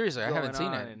mean, seriously, I haven't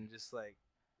seen it. and just like,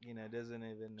 doesn't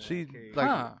even. She care. like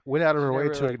Huh. went out of her She way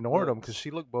never, to like, ignore them looks. because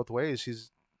she looked both ways.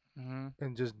 She's Mm-hmm.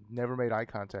 and just never made eye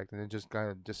contact, and then just kind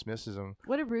of dismisses him.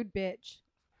 What a rude bitch.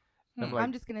 I'm like,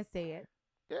 I'm just gonna say it.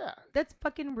 yeah, That's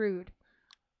fucking rude.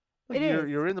 like It is.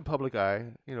 you're in the public eye,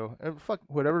 and fuck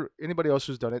whatever anybody else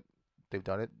who's done it, they've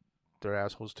done it. They're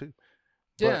assholes too.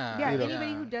 But, Yeah. Yeah, you know,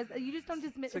 anybody who does, you just don't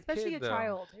dismiss, It's a especially kid, a though.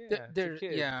 child. Yeah, it's a there-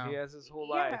 kid. yeah. He has his whole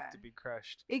life Yeah. to be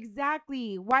crushed.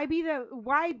 Exactly. Why be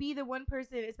the one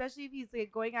person, especially if he's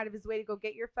like going out of his way to go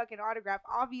get your fucking autograph?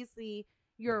 Obviously,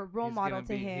 you're a role He's model gonna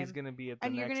to be- him, He's gonna be at the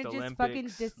and you're next gonna just Olympics. fucking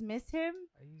dismiss him.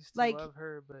 I used to like, love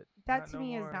her, but That not to no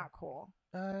me more. is not cool.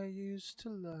 I used to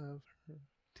love her,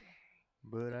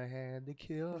 but I had to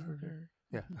kill her.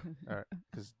 Yeah, all right,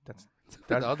 because that's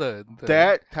All the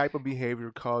that type of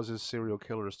behavior causes serial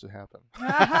killers to happen.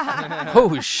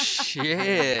 Oh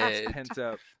shit! Pent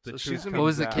up. The So truth she's gonna What be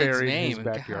was the comes kid's out. buried in his name?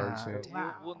 backyard God. soon.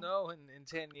 Wow. We'll know in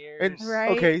 10 years. And-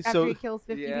 Right. Okay, After so- he kills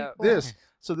 50 Yeah. people. This,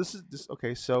 so this is this.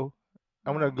 Okay, so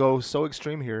I'm gonna go so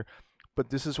extreme here, but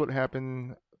this is what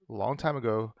happened a long time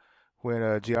ago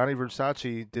when Gianni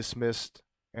Versace dismissed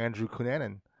Andrew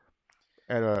Cunanan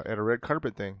at a red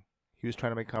carpet thing. He was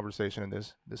trying to make conversation and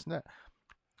this and that.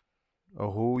 A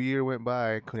whole year went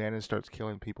by. Cunanan starts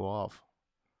killing people off,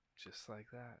 Just like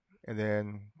that. and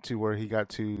then to where he got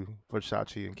to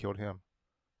Versace and killed him.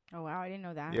 Oh wow, I didn't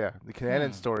know that. Yeah, the Cunanan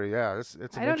Hmm. story. Yeah, it's an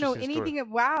I don't know interesting anything. story.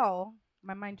 Wow,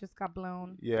 my mind just got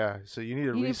blown. Yeah, so you need to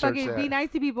You need to research fucking that. be nice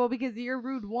to people because you're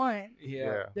rude. One,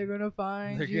 Yeah. they're gonna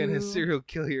find They're you. gonna serial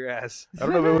kill your ass. I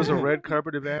don't know if it was a red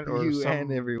carpet event or You some,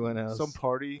 and everyone else. some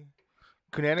party.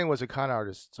 Cunanan was a con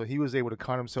artist, so he was able to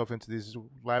con himself into these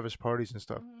lavish parties and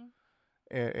stuff. Mhm.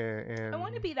 And I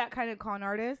want to be that kind of con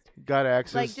artist. got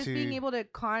access Like just to being able to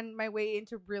con my way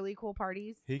into really cool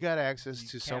parties. he got access You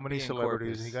to so can't many be in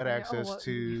celebrities. Corpus. He got I know, access well,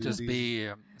 to Just these- be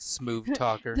a smooth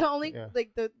talker. The only Yeah.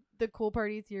 like the cool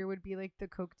parties here would be like the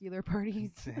coke dealer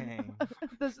parties. Dang.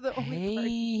 Those are the only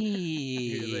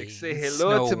parties. Hey, You're like, say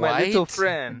hello Snow to my little White?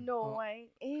 friend. No, I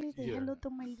say Yeah. hello to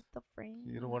my little friend.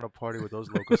 You don't want to party with those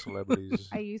local celebrities.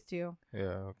 I used to. Yeah,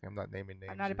 okay. I'm not naming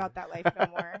names. I'm not here. about that life no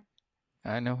more.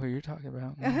 I know who you're talking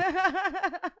about. Same.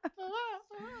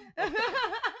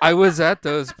 I was at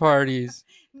those parties.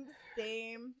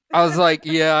 I was like,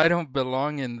 yeah, I don't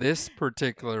belong in this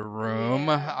particular room.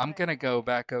 Yeah. I'm gonna go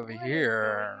back over What is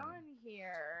here. going on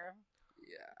here?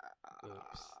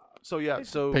 So yeah,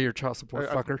 so Pay your child support,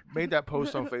 I fucker. made that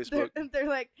post on Facebook. They're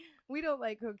like, we don't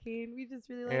like cocaine. We just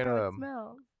really like And, how it um,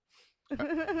 smells.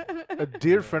 A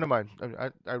dear friend of mine,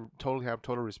 I totally have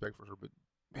total respect for her, but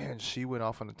man, she went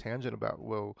off on a tangent about,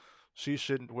 well, she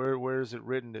shouldn't. Where is it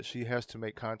written that she has to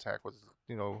make contact with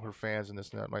her fans and this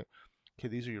and that? I'm like, okay,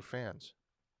 these are your fans.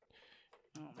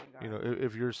 Oh my god. You know,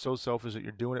 if you're so selfish that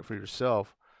you're doing it for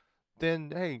yourself,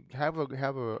 then hey, have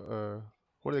a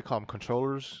what do they call them?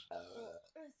 Controllers,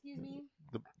 Excuse me.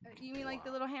 The- You mean like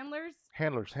the little handlers?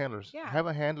 handlers. Yeah. Have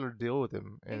a handler deal with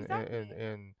them and Exactly.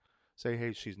 and say,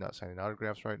 hey, she's not signing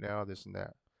autographs right now, this and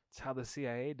that. It's how the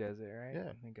CIA does it, right?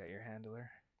 Yeah. They got your handler.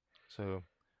 So,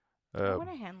 I want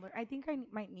a handler. I think I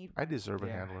might need I one. deserve a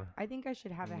Yeah. handler. I think I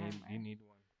should have a handler. You need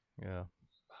one. Yeah.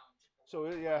 So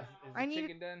yeah, Is I the need-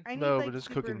 chicken done? I need No, like but it's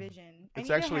cooking. supervision. It's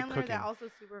I need actually a handler cooking. that also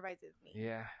supervises me.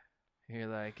 Yeah. You're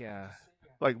like,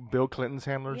 like Bill Clinton's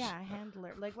handlers. Yeah, a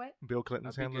handler. Like what? Bill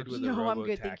Clinton's I'll be handlers. good with a No, I'm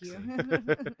good, thank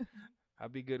robo-taxi. you. I'll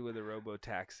be good with a robo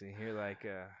taxi. You're like,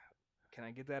 can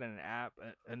I get that in an app?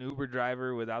 An Uber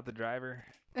driver without the driver?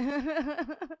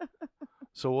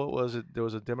 So what was it? There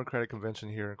was a Democratic convention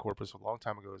here in Corpus a long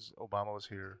time ago. Obama was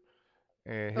here,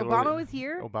 and Obama was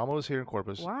here? Obama was here in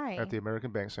Corpus. Why? At the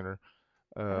American Bank Center.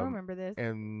 I don't remember this.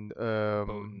 And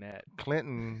Boatnet.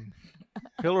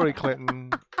 Hillary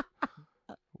Clinton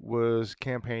was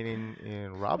campaigning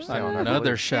in Robstown. I Another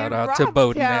believe. shout In out to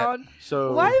Boatnet. Robstown.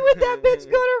 So Why would that bitch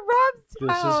go to this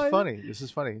Robstown? is funny. This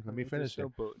is funny. Let me finish it.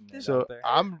 So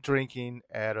I'm drinking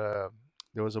at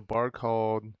there was a bar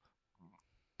called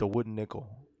the Wooden Nickel,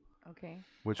 Okay.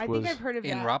 which I was think I've heard of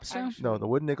in that. Robstown? actually. no, the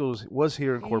Wooden Nickel was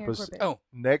here in In Corpus, Oh,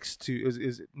 next to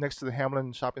is next to the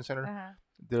Hamlin Shopping Center. Uh-huh.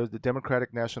 There's the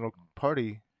Democratic National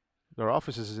Party. Their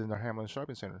offices is in the Hamlin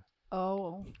Shopping Center.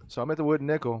 Oh. So I'm at the Wooden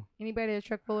Nickel. Anybody a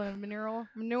truck full of manure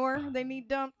they need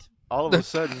dumped? All of a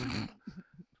sudden,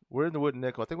 we're in the Wooden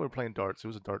Nickel. I think we were playing darts. It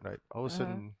was a dart night. All of a Uh-huh.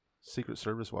 sudden, Secret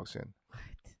Service walks in. What?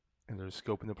 And they're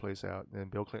scoping the place out. And then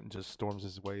Bill Clinton just storms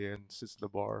his way in, sits in the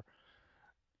bar,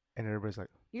 and everybody's like,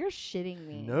 You're shitting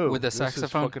me. "No, With a this saxophone?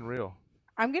 is fucking real.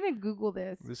 I'm gonna Google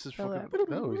this. This is Hold fucking up.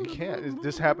 no. You can't.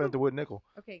 This happened at the Wood Nickel.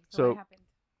 Okay, so, So- what happened?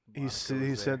 He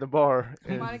sat at the bar.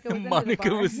 And Monica was, Monica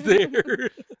was there.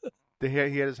 he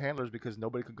had his handlers because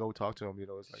nobody could go talk to him. You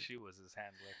know, it's like She was his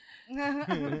handler.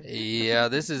 there. Yeah,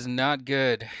 this is not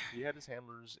good. he had his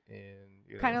handlers, and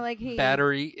you know, Kind of like he.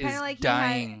 Battery is Kind of like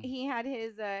dying. he had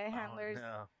his handlers.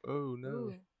 Oh no.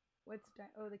 Ooh. What's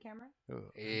the camera?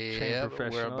 Yeah, we're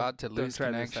professional. about to Don't lose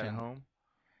try this at connection. home.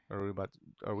 Are we about?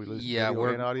 Are we losing Yeah, video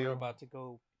we're, and audio? we're about to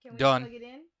go. Can we Done. plug it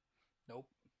in? Nope.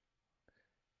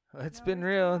 It's No, been it's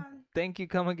real. not on. Thank you.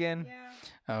 Come again. Yeah.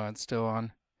 Oh, it's still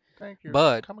on. Thank you.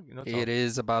 But Come again. No, it's It off.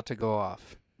 is about to go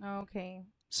off. Okay.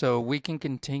 So we can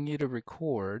continue to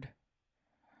record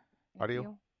Thank Audio?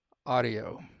 you.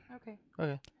 audio. Okay.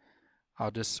 Okay.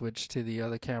 I'll just switch to the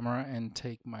other camera and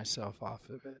take myself off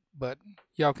of it. But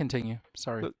y'all continue.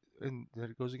 Sorry. Look, and there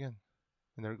it goes again,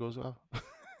 and there it goes off.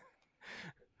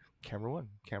 Camera 1,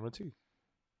 camera 2,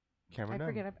 camera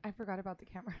 9. I forgot about the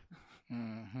camera.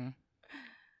 Mm-hmm.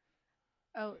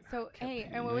 Oh, so hey,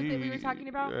 and what was it we were talking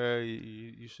about?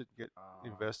 You should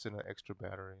invest in an extra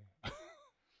battery.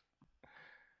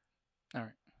 All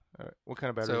right. All right. What kind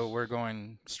of batteries? So we're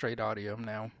going straight audio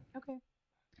now. Okay.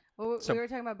 Well, So- we were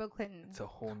talking about Bill Clinton. It's a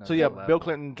whole nother So yeah, level. Bill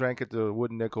Clinton drank at the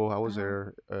Wooden Nickel. I was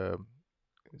Uh-huh. there.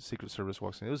 Secret Service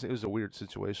walks in. It was a weird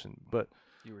situation, but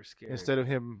You were scared. instead of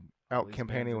him All out these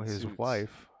campaigning men with in his suits.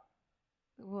 wife,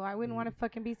 Well, I wouldn't want to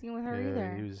fucking be seen with her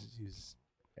either. he was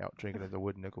out drinking at the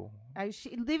Wooden Nickel.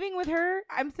 Living with her,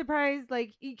 I'm surprised.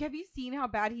 Like, have you seen how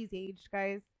bad he's aged,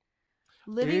 guys?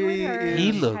 Living with her, He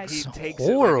has- looks He takes it like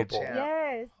a horrible. champ.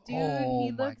 Yes, dude. Oh,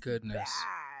 he my looks goodness.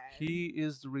 bad. He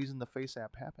is the reason the Face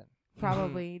app happened.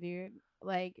 Probably, dude.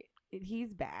 Like,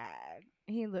 he's bad.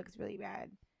 He looks really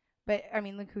bad. But I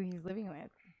mean, look who he's living with.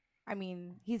 I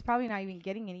mean, he's probably not even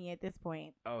getting any at this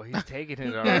point. Oh, he's taking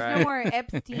it all There's right. no more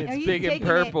Epstein. It's he's big and taking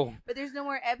purple. It, but there's no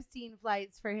more Epstein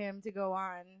flights for him to go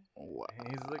on. Wow.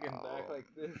 He's looking back like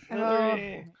this.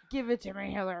 Oh, give it to me,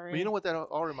 Hillary. Well, you know what that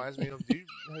all reminds me of? Did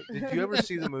you ever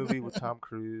see the movie with Tom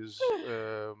Cruise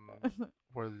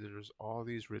where there's all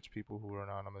these rich people who are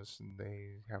anonymous and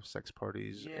they have sex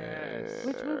parties? Yes.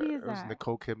 Which movie is it was that?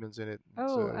 Nicole Kidman's in it.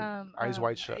 It's, Oh, Eyes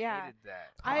Wide Shut. Yeah, Hated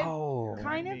that. I've Oh.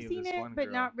 kind of me of seen this it, one but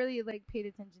girl. not really like paid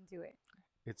attention to it.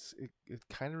 It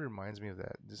kind of reminds me of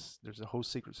that. There's a whole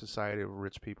secret society of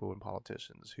rich people and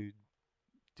politicians who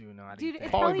Do not Dude, eat it's that.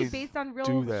 probably Probably based on real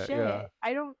do that, shit. yeah.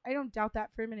 I don't doubt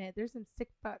that for a minute. There's some sick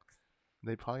fucks.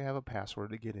 they probably have a password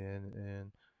to get in,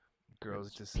 and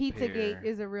Girls disappear. Pizzagate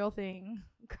is a real thing.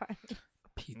 God.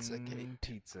 Pizzagate.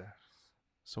 Pizza.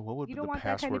 so what would You the don't want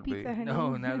that kind password of pizza, be? honey.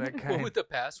 No, not that What kind. would the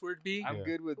password be? I'm Yeah.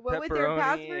 good with What pepperoni would their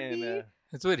password and be?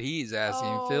 That's what he's asking.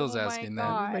 Oh Phil's my asking God.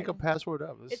 that. Just make a password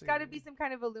up. Let's It's see. got to be some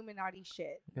kind of Illuminati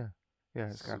shit. Yeah,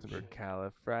 it's got to be.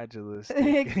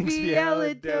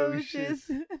 Expialidocious.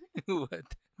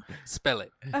 What? Spell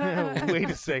it. Wait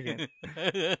a second.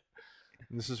 And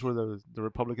this is where the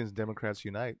Republicans and Democrats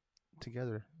unite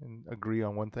together and agree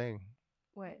on one thing: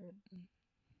 What?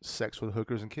 sex with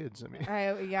hookers and kids. I mean,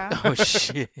 Yeah. Oh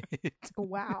shit.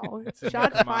 Wow. It's a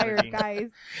Shots commodity. fired, guys.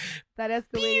 That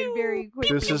escalated very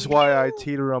quickly. this is why I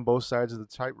teeter on both sides of the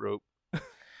tightrope.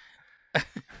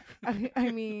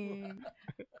 I mean,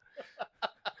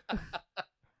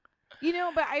 you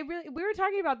know, but we were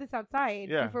talking about this outside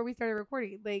Yeah. before we started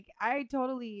recording. Like, I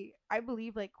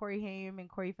believe like Corey Haim and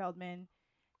Corey Feldman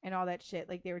and all that shit.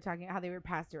 Like, they were talking about how they were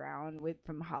passed around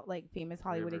from like famous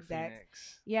Hollywood River execs.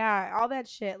 Phoenix. Yeah, all that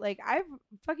shit. Like, I've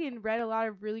fucking read a lot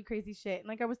of really crazy shit. And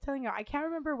like I was telling you, I can't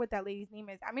remember what that lady's name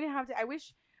is. I'm gonna have to. I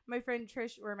wish my friend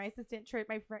Trish or my assistant Trish,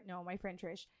 my friend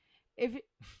Trish. If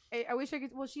I wish I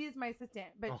could. Well, she is my assistant,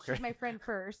 but Okay. she's my friend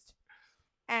first.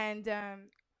 And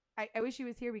I wish she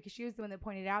was here because she was the one that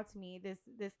pointed out to me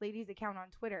this lady's account on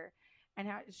Twitter, and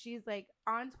how she's like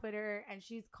on Twitter and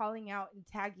she's calling out and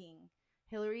tagging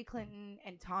Hillary Clinton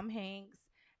and Tom Hanks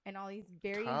and all these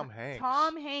very Tom Hanks.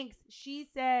 Tom Hanks. She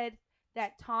said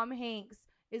that Tom Hanks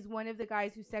is one of the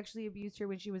guys who sexually abused her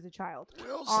when she was a child.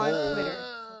 On Twitter.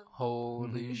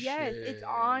 Holy shit. Yes, it's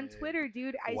on Twitter,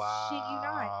 dude. I shit you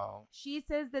not. Wow. She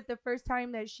says that the first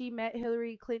time that she met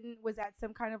Hillary Clinton was at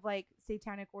some kind of like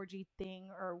satanic orgy thing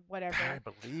or whatever. I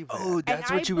believe that. Oh,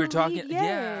 that's I what you were talking. believe- Yeah.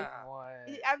 yes.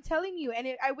 What? I'm telling you, and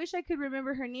I wish I could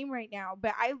remember her name right now,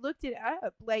 but I looked it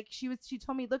up. Like she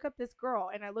told me look up this girl,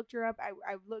 and I looked her up.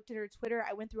 I looked at her Twitter.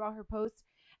 I went through all her posts,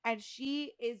 and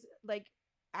she is like,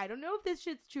 I don't know if this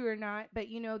shit's true or not, but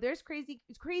there's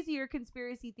crazier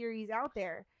conspiracy theories out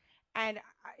there, and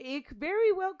it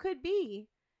very well could be.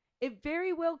 It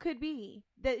very well could be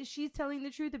that she's telling the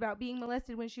truth about being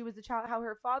molested when she was a child, how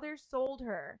her father sold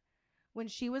her when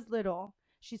she was little.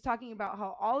 She's talking about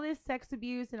how all this sex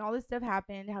abuse and all this stuff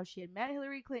happened, how she had met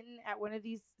Hillary Clinton at one of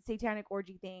these satanic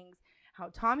orgy things, how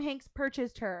Tom Hanks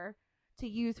purchased her to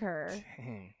use her.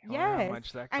 Dang, I wonder Yes. how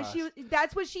much that And cost.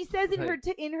 that's what she says in Like-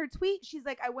 in her tweet. She's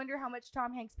like, I wonder how much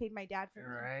Tom Hanks paid my dad for me.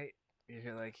 Right?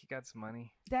 You're like, he got some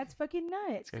money. That's fucking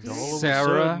nuts. And dude. all of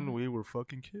Sarah- a sudden, we were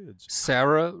fucking kids.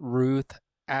 Sarah Ruth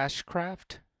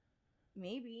Ashcraft.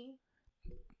 Maybe.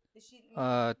 Is she,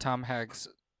 Tom Hanks,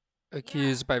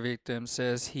 accused by victim,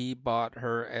 says he bought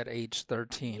her at age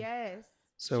 13. yes.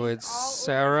 So She's it's all over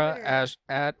Sarah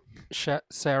Twitter.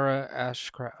 Sarah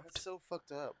Ashcraft. That's so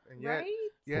fucked up. And yet, Right?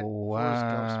 yet Wow. Forrest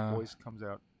Gump's voice comes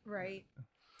out. Right.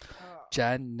 Oh.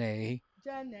 Jenny.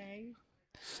 Jenny.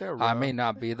 Sarah. I may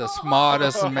not be the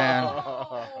smartest man.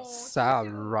 Oh,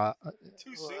 Sarah.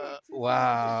 Too soon.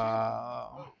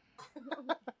 Wow.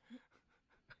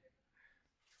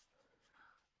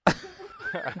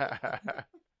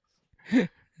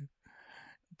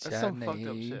 That's some fucked up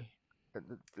Jenny. shit.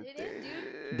 It is,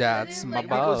 dude. That's It is, my like,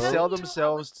 People boat. sell you,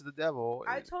 themselves to the devil.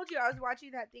 I told you I was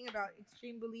watching that thing about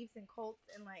extreme beliefs and cults,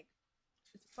 and like,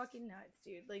 it's fucking nuts,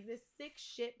 dude. Like this sick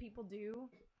shit people do.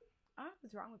 I don't know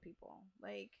what's wrong with people.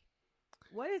 Like,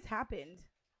 what has happened?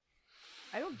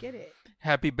 I don't get it.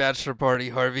 Happy bachelor party,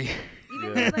 Harvey.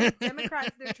 Even Yeah. the, like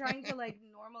Democrats, they're trying to like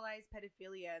normalize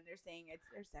pedophilia, and they're saying it's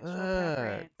their sexual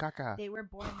preference. Caca. They were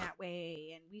born that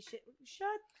way, and we should shut.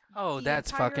 Oh, the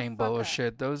that's entire fucking fuck up.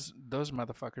 bullshit. Those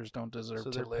motherfuckers don't deserve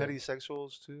So to they're live. petty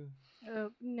sexuals too.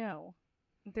 No,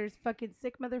 there's fucking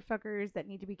sick motherfuckers that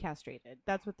need to be castrated.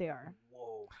 That's what they are.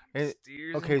 Whoa. And-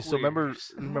 Steers Okay, and so remember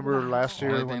queers. remember last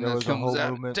Only year when thing there that was a comes whole out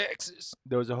of movement. Texas.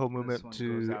 There was a whole This movement one goes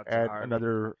to out to add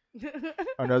Harvey.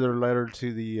 another letter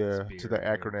to the Spirit,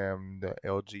 whatever. acronym, the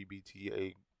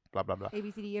LGBTA, blah blah blah, A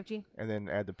B C D E F G. and then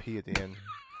add the P at the end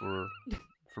for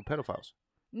pedophiles.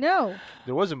 No,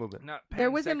 There was a movement. Not there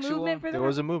was a pansexual? movement for There that.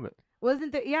 was a movement.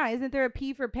 Wasn't there? Yeah, isn't there a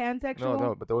P for pansexual?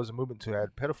 No, but there was a movement to add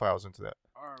pedophiles into that.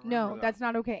 I remember No, that. that's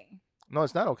not okay. No,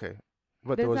 it's not okay.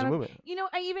 But there That's was a not movement. You know,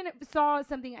 I even saw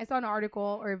something. I saw an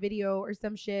article or a video or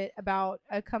some shit about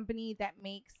a company that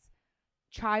makes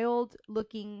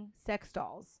child-looking sex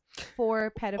dolls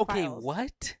for pedophiles. Okay,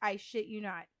 what? I shit you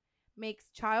not. Makes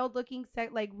child-looking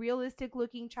like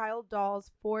realistic-looking child dolls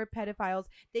for pedophiles.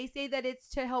 They say that it's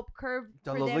to help curb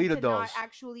The for them Lolita to dolls. not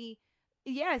actually,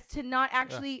 yes, to not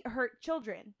actually hurt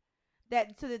children.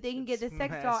 That so that they can get the It's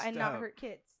sex doll and messed not up. hurt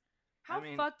kids. How I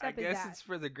mean, fucked I up is guess that? it's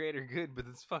for the greater good, but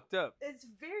it's fucked up. It's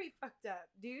very fucked up,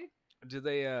 dude. Do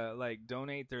they like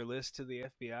donate their list to the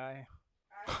FBI?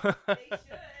 They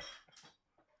should.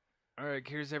 All right,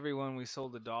 here's everyone we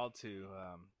sold a doll to.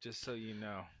 Just so you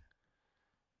know.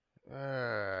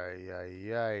 Ay,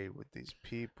 ay, ay, with these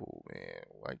people, man.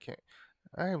 Why can't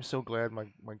I am so glad my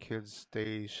kids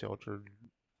stay sheltered.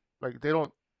 Like they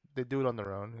do it on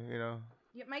their own, you know.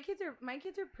 Yeah, my kids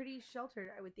are pretty sheltered.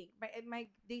 I would think.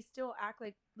 They still act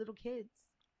like little kids.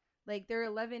 Like they're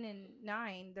 11 and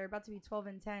 9. They're about to be 12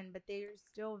 and 10, but they're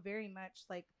still very much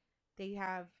like they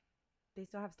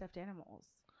still have stuffed animals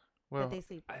Well, that they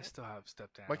sleep with. I still have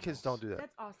stuffed animals. my kids don't do that.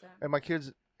 That's awesome. And my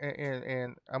kids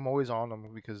and I'm always on them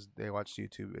because they watch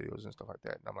YouTube videos and stuff like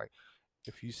that. And I'm like,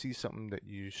 if you see something that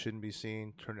you shouldn't be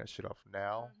seeing, turn that shit off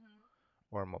now,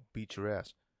 or I'm gonna beat your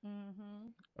ass.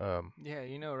 Mm-hmm. Yeah,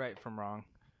 you know right from wrong.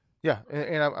 Yeah,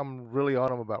 and I'm really on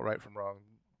them about right from wrong.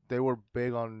 They were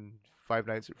big on Five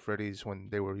Nights at Freddy's when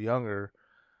they were younger,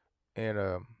 and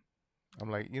I'm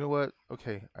like, you know what?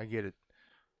 Okay, I get it.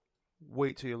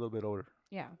 Wait till you're a little bit older.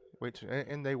 Yeah. Wait till,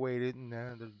 and they waited, and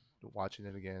now they're watching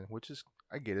it again, which is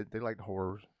I get it. They like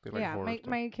horror. They like Yeah. horror. My stuff.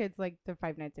 my kids like the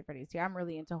Five Nights at Freddy's. Yeah, I'm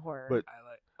really into horror. But- I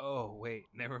like. Oh wait,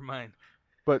 never mind.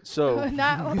 But so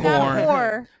not Porn.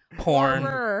 whore. Porn.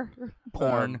 Horror.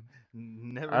 Porn. um,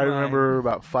 Never I mind. remember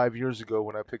about 5 years ago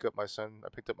when I picked up my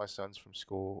sons from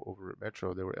school over at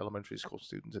Metro. They were elementary school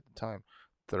students at the time,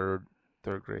 third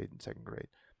grade and second grade.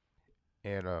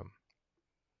 And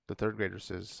the third grader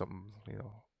says something,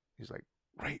 he's like,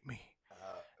 "Rape me,"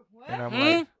 What?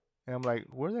 and Hmm? I'm like,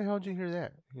 "Where the hell did you hear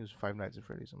that?" He was Five Nights at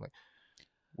Freddy's. I'm like,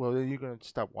 "Well, then you're gonna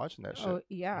stop watching that Oh shit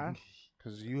yeah.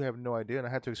 because you have no idea." And I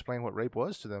had to explain what rape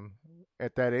was to them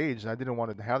at that age, and I didn't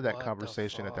want to have that What the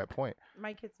conversation at that fuck? point.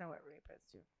 My kids know what rape is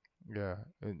too. Yeah,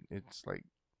 and it's like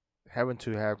having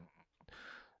to have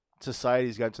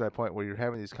society's gotten to that point where you're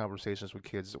having these conversations with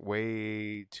kids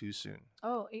way too soon.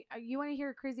 Oh, you want to hear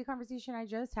a crazy conversation I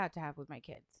just had to have with my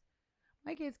kids?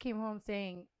 My kids came home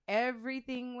saying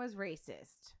everything was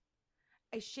racist.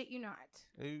 I shit you not.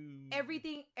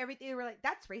 Everything. They were like,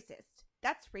 "That's racist.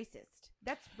 That's racist.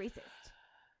 That's racist."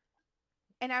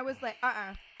 And I was like,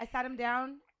 I sat them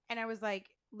down and I was like,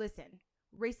 "Listen,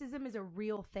 racism is a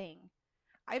real thing.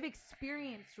 I've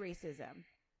experienced racism.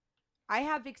 I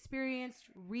have experienced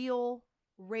real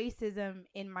racism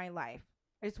in my life.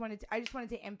 I just wanted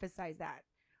to emphasize that.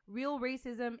 Real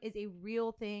racism is a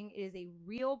real thing. It is a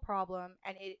real problem,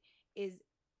 and it is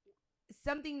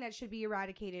something that should be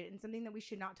eradicated and something that we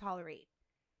should not tolerate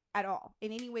at all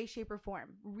in any way, shape, or form.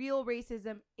 Real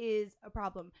racism is a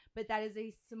problem, but that is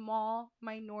a small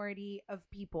minority of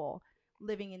people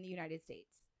living in the United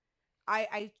States.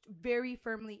 I very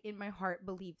firmly in my heart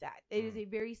believe that. It is a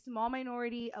very small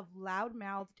minority of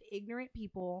loud-mouthed, ignorant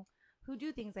people who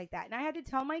do things like that. And I had to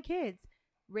tell my kids,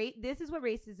 this is what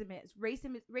racism is.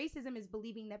 Racism is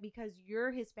believing that because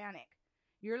you're Hispanic,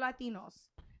 you're Latinos,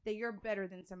 that you're better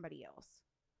than somebody else.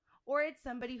 Or it's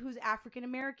somebody who's African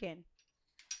American,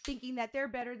 thinking that they're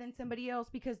better than somebody else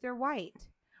because they're white.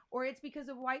 Or it's because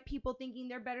of white people thinking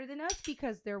they're better than us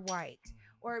because they're white.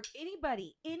 Or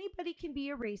anybody can be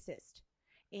a racist.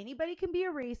 Anybody can be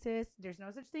a racist. There's no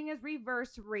such thing as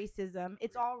reverse racism.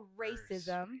 It's all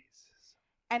racism.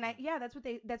 And that's what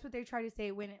they try to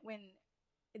say when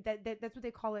that's what they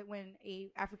call it when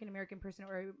a African American person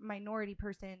or a minority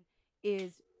person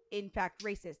is in fact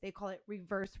racist. They call it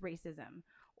reverse racism.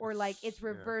 Or like it's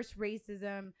reverse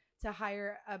racism to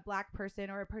hire a black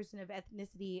person or a person of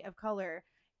ethnicity of color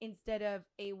instead of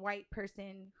a white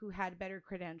person who had better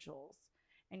credentials.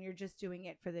 And you're just doing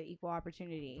it for the equal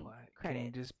opportunity credit. Can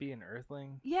you just be an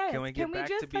earthling? Yes. Can we get back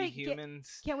to be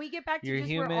humans? Can we get back to You're just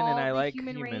human, we're all and I the like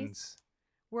human humans. race?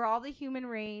 We're all the human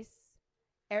race.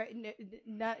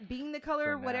 Not being the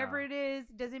color, For whatever now. it is,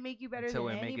 doesn't make you better Until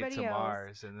than we make anybody it to else.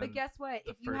 Mars, and then But guess what?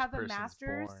 the If you first have a person's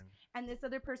master's born. and this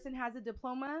other person has a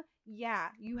diploma, yeah,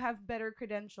 you have better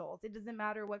credentials. It doesn't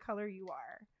matter what color you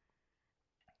are.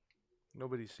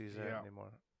 Nobody sees that Yeah.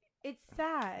 anymore. It's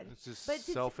sad. It's just But I had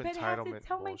to self-entitlement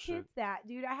tell my bullshit. kids that,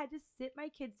 dude. I had to sit my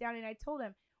kids down and I told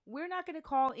them, we're not going to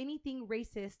call anything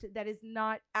racist that is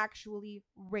not actually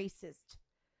racist.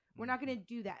 We're not going to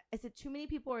do that. I said too many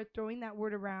people are throwing that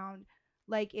word around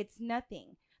like it's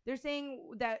nothing. They're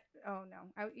saying that. Oh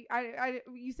no,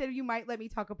 you said you might let me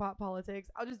talk about politics.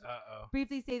 I'll just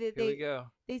briefly say that Here we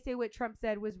go. they say what Trump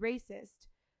said was racist.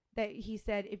 That he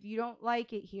said if you don't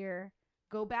like it here,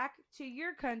 go back to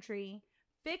your country,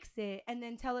 fix it, and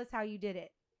then tell us how you did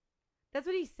it. That's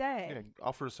what he said. Yeah,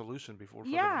 offer a solution before.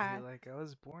 Yeah. You're like, I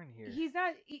was born here. He's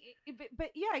not,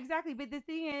 but yeah, exactly. But the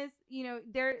thing is,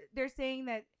 they're saying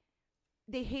that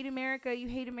they hate America. You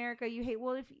hate America. You hate.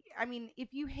 Well, if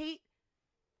you hate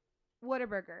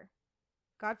Whataburger,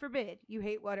 God forbid you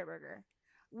hate Whataburger,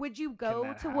 would you go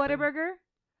that to happen? Whataburger?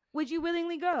 Would you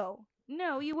willingly go?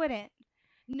 No, you wouldn't.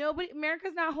 Nobody.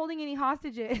 America's not holding any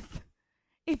hostages.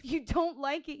 If you don't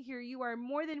like it here, you are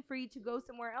more than free to go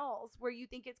somewhere else where you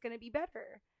think it's going to be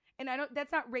better. And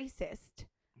that's not racist.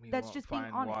 We That's won't just being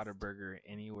find honest. Whataburger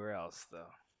anywhere else, though.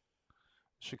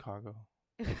 Chicago.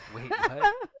 Wait,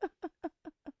 what?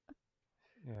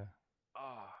 Yeah.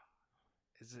 Oh,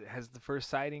 has the first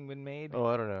sighting been made? Oh,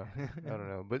 I don't know. I don't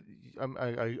know. But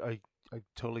I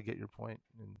totally get your point.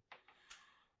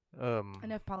 And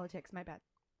Enough politics. My bad.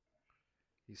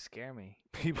 You scare me.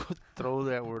 people throw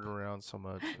that word around so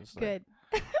much. It's like, Good.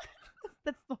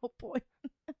 That's the whole point.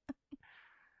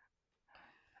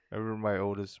 I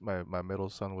remember my middle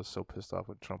son was so pissed off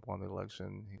when Trump won the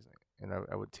election. He's like, and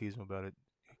I would tease him about it.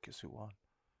 Hey, guess who won?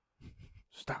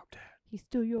 Stop that. He's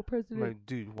still your I'm president. like,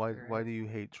 dude, why do you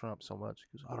hate Trump so much?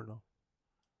 He goes, I don't know.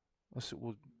 I said,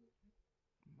 well,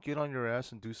 get on your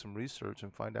ass and do some research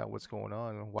and find out what's going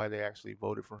on and why they actually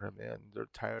voted for him in. They're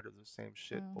tired of the same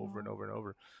shit over and over and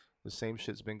over. The same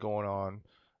shit's been going on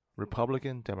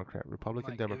Republican, Democrat,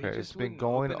 Republican, Like, if he Democrat. It's just been wouldn't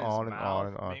going open his on and on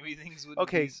and mouth, on. Maybe things wouldn't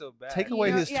Okay, be so bad. take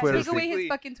away his Twitter Take away his feed.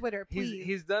 fucking Twitter, please.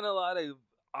 He's done a lot of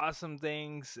awesome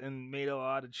things and made a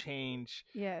lot of change,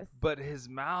 yes. but his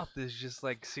mouth is just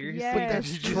like, seriously, Yes. But did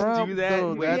that's you just Trump, do that?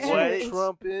 though. That's Yes. what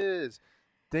Trump is.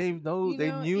 They know.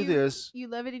 They knew this. You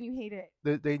love it and you hate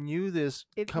it. They knew this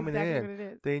It's coming exactly in. what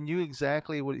it is. They knew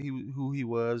exactly who he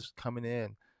was coming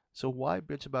in. So why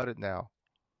bitch about it now?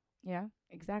 Yeah,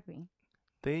 exactly.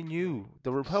 They knew.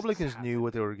 The Republicans knew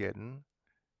what they were getting.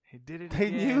 He did it They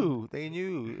again. knew. They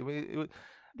knew. I mean, it was,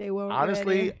 They won't.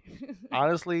 Honestly,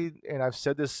 honestly, and I've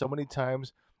said this so many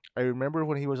times. I remember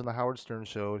when he was on the Howard Stern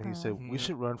show, and he said, Mhm. we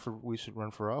should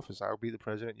run for office. I'll be the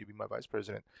president. You be my vice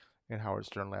president." And Howard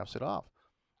Stern laughs it off.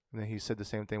 And then he said the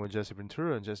same thing with Jesse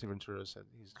Ventura, and Jesse Ventura said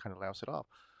he kind of laughs it off.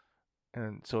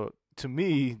 And so, to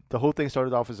me, the whole thing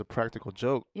started off as a practical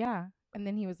joke, Yeah, and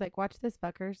then he was like, "Watch this,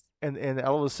 fuckers! and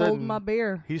all of a Hold my sudden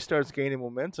beer." he starts gaining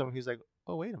momentum. He's like,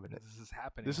 "Oh, wait a minute, This is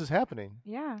happening. this is happening.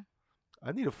 Yeah.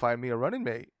 I need to find me a running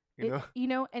mate." You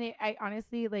know, And I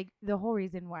honestly like the whole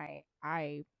reason why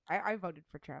I voted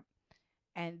for Trump,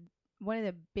 and one of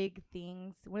the big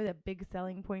things, one of the big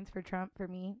selling points for Trump for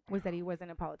me was that he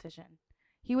wasn't a politician.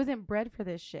 He wasn't bred for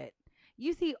this shit.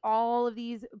 You see all of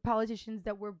these politicians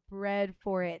that were bred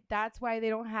for it. That's why they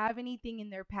don't have anything in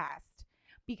their past.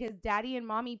 Because daddy and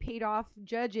mommy paid off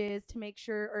judges to make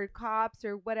sure, or cops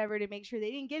or whatever, to make sure they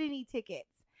didn't get any tickets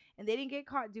and they didn't get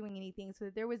caught doing anything, so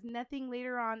that there was nothing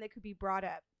later on that could be brought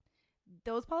up.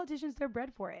 Those politicians, they're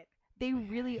bred for it. They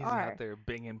really He's are. out there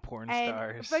banging porn And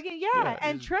stars. fucking Yeah,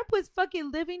 and he's- Trump was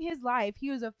fucking living his life. He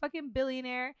was a fucking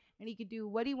billionaire, and he could do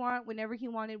what he wanted whenever he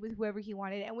wanted with whoever he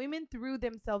wanted, and women threw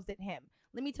themselves at him.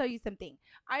 Let me tell you something.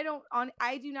 I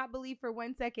do not believe for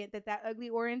 1 second that ugly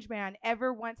orange man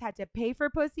ever once had to pay for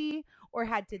pussy or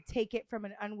had to take it from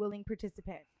an unwilling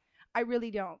participant. I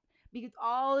really don't. Because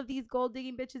all of these gold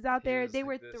digging bitches out He there, was they like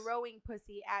were this. throwing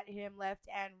pussy at him left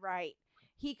and right.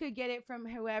 He could get it from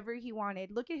whoever he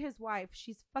wanted. Look at his wife.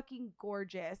 She's fucking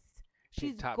gorgeous.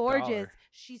 She's top gorgeous. dollar.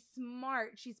 She's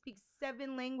smart. She speaks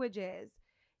 7 languages.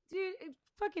 Dude, it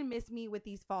fucking miss me with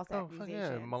these false oh fuck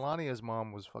accusations. yeah, Melania's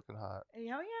mom was fucking hot.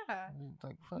 Hell yeah.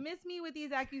 Like fuck. Miss me with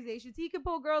these accusations. He could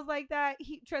pull girls like that.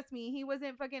 Trust me, he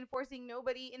wasn't fucking forcing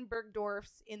nobody in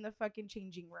Bergdorf's in the fucking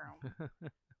changing room.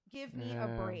 Give me a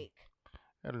Yeah. break.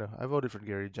 I don't know. I voted for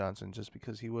Gary Johnson just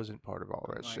because he wasn't part of all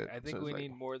that Like, shit. I think So we it's like,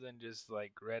 need more than just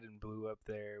like red and blue up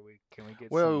there. Can we get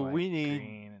Well, some, like, we need-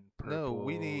 green and no, purple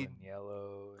we need- and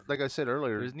yellow. And like I said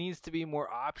earlier. there needs to be more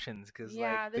options because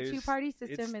Yeah, like, the there's- two-party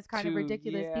system it's is kind of too-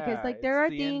 ridiculous because yeah, like there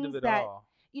it's are the end of things it that all.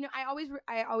 I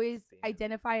always the end.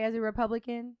 identify as a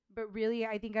Republican, but really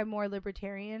I think I'm more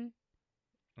libertarian.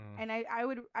 Mm. And I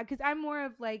would, because I'm more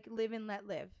of like live and let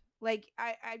live. Like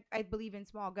I believe in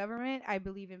small government. I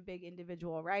believe in big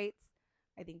individual rights.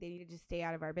 I think they need to just stay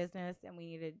out of our business, and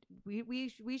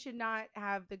we should not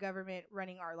have the government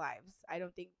running our lives. I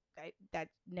don't think that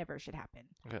never should happen.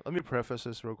 Okay, let me preface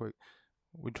this real quick.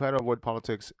 We try to avoid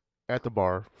politics at the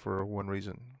bar for one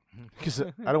reason, because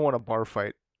I don't want a bar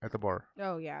fight at the bar.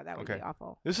 Oh yeah, that would Okay. be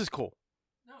awful. This is cool.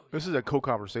 No, This is a cool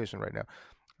conversation right now.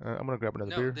 I'm gonna grab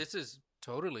another no, beer. this is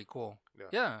totally cool. Yeah.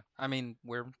 Yeah, I mean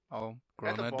we're all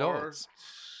At grown the bar, adults.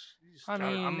 I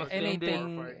mean, I'm offended.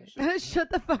 anything. Shut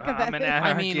the fuck up. I'm an Evan.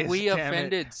 I mean, we Anarchist, damn it.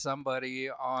 offended somebody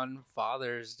on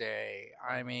Father's Day.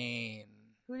 I mean,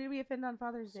 Who did we offend on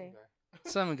Father's Day?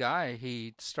 some guy,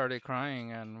 he started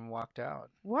crying and walked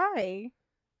out Why?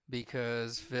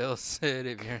 because Phil said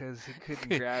if you're because he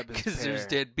couldn't grab his because there's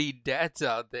pear. deadbeat dads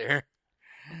out there.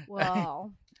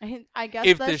 Well, I guess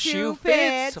If the the shoe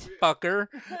fits, fucker.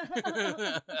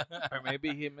 Or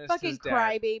maybe he missed Fucking his dad.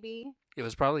 crybaby. It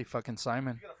was probably fucking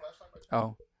Simon.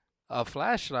 Oh, a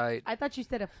flashlight. I thought you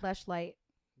said a fleshlight.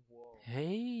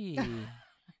 Hey,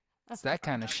 it's that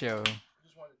kind of show.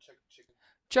 just wanted to check the chicken.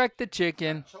 Check the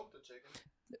chicken. Choke the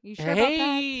chicken. You sure about that?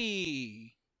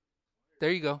 Hey,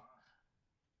 there you go.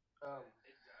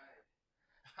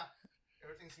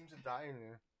 Everything seems to die in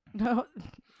there No.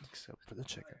 except for the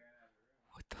chicken.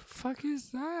 What the fuck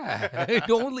is that?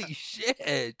 Holy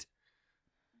shit!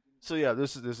 So yeah,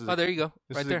 this is. Oh, there you go,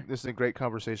 This right is there. this is a great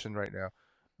conversation right now.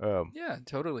 Yeah,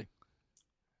 totally.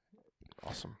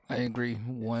 Awesome. I agree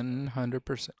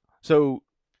 100%. So,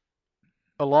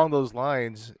 along those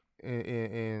lines,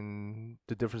 in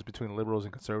the difference between liberals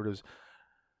and conservatives,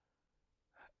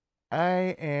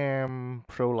 I am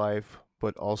pro-life,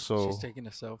 but also She's taking a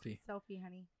selfie. Selfie,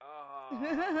 honey.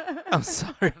 Oh, I'm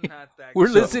sorry. I'm not that We're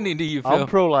good. listening to you, Phil. I'm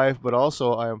pro-life, but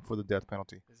also I am for the death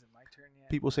penalty. Is it my turn yet?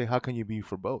 People say, "How can you be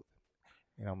for both?"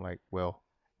 And I'm like, "Well,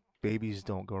 babies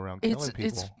don't go around killing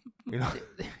people." You know,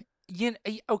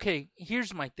 Okay,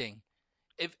 here's my thing.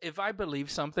 If I believe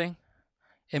something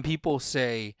and people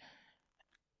say,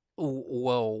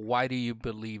 well, why do you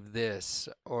believe this,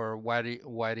 or why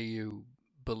do you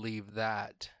believe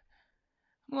that?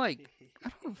 I'm like,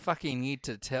 I don't fucking need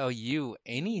to tell you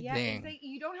Yeah, anything. exactly.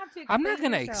 You don't have to. I'm not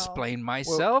explain gonna yourself. explain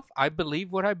myself. I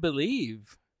believe what I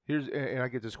believe. And I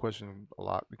get this question a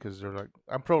lot because they're like,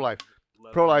 I'm pro-life.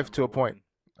 Love Pro-life the to a number point.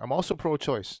 one. I'm also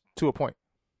pro-choice to a point.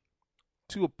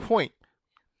 To a point.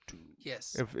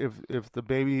 Yes. If the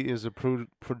baby is a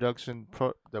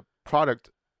the product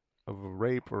of a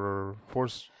rape or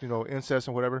force, incest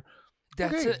and whatever.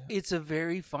 Okay. It's a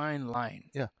very fine line.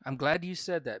 Yeah. I'm glad you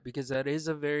said that, because that is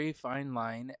a very fine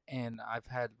line, and I've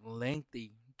had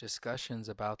lengthy discussions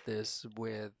about this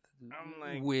with I'm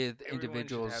like, with everyone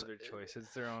individuals. should have their choice.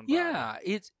 It's their own body. Yeah,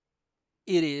 it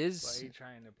Why are is, you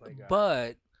trying to play God?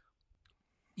 but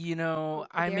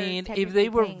I They're mean, if technically they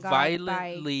were playing God by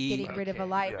violently, getting rid of a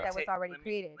life yeah. that was already let me,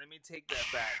 created. Let me take that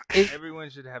back. If- Everyone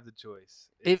should have the choice.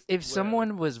 if It's someone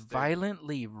whatever. was It's their-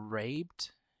 violently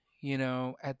raped,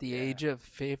 at the Yeah. age of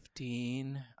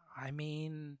 15, I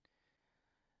mean,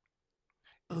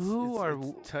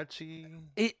 It's touchy.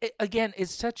 Again,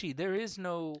 it's touchy. There is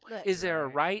no. Look, Is there a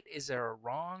Right. right? Is there a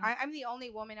wrong? I'm the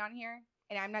only woman on here,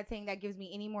 and I'm not saying that gives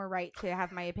me any more right to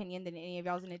have my opinion than any of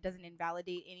y'all's, and it doesn't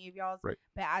invalidate any of y'all's. Right.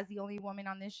 But as the only woman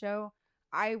on this show,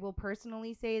 I will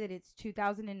personally say that it's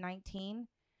 2019,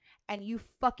 and you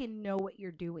fucking know what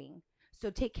you're doing. So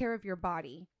take care of your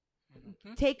body.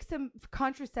 Mhm. Take some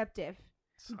contraceptive.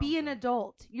 Be an Something.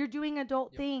 adult. You're doing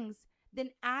adult Yep. things.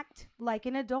 Then act like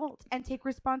an adult and take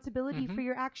responsibility Mhm. for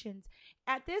your actions.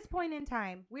 At this point in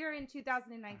time, we are in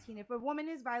 2019. If a woman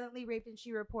is violently raped and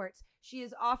she reports, she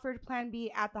is offered Plan B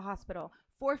at the hospital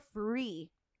for free.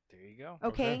 There you go.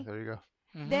 Okay? There you go.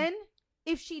 Mhm. Then,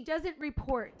 if she doesn't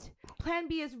report, Plan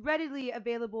B is readily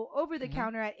available over the Mhm.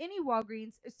 counter at any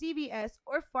Walgreens, CVS,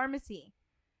 or pharmacy.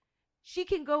 She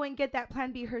can go and get that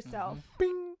Plan B herself.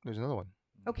 Bing. There's another one.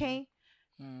 Okay?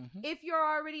 Mhm. If you're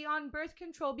already on birth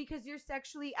control because you're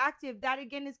sexually active, that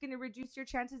again is going to reduce your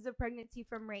chances of pregnancy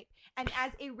from rape. And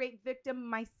as a rape victim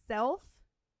myself,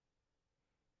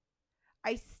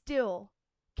 I still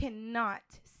cannot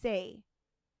say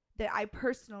that I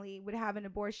personally would have an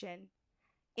abortion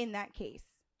in that case.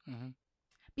 Mhm.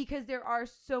 Because there are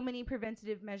so many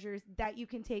preventative measures that you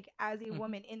can take as a Mhm.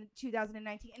 woman in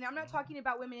 2019. And I'm not talking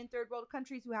about women in third world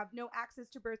countries who have no access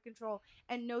to birth control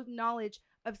and no knowledge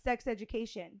of sex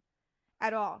education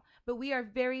at all. But we are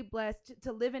very blessed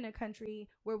to live in a country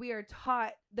where we are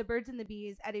taught the birds and the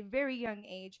bees at a very young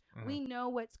age. Mhm. We know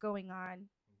what's going on.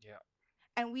 Yeah.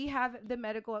 And we have the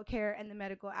medical care and the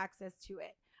medical access to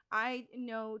it. I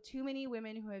know too many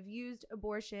women who have used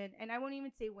abortion, and I won't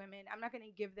even say women. I'm not going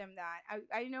to give them that.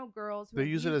 I know girls who They have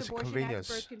use used it as abortion convenience.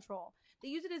 as birth control. They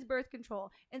use it as birth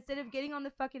control. Instead of getting on the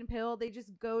fucking pill, they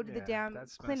just go to the damn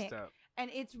that's clinic. messed up.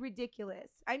 And it's ridiculous.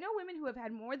 I know women who have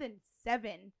had more than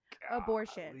 7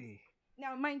 abortions. Golly.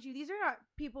 Now, mind you, these are not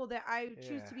people that I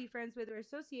choose Yeah. to be friends with or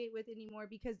associate with anymore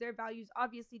because their values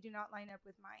obviously do not line up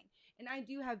with mine. And I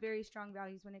do have very strong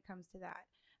values when it comes to that.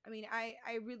 I mean, I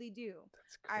really do.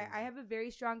 That's crazy. I have a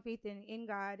very strong faith in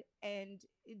God and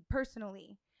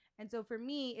personally. And so for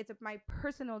me, it's my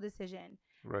personal decision.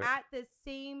 Right. At the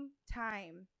same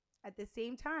time,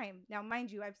 now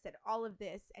mind you, I've said all of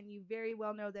this and you very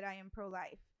well know that I am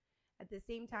pro-life. At the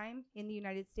same time, in the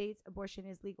United States, abortion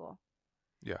is legal.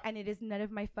 Yeah. And it is none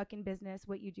of my fucking business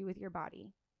what you do with your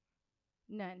body.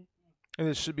 None. And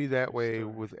it should be that way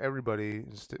Story. with everybody.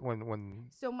 When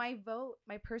So my vote,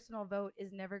 my personal vote,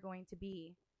 is never going to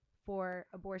be for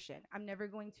abortion. I'm never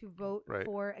going to vote Right.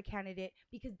 for a candidate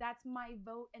because that's my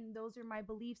vote and those are my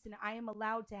beliefs and I am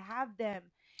allowed to have them.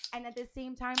 And at the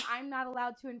same time, I'm not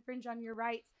allowed to infringe on your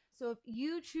rights. So if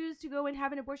you choose to go and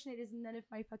have an abortion, it is none of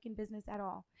my fucking business at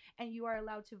all. And you are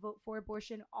allowed to vote for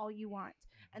abortion all you want.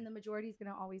 And the majority is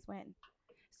going to always win.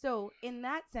 So in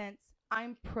that sense,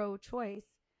 I'm pro-choice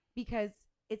because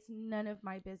it's none of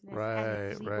my business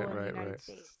and it's legal in the United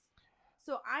States.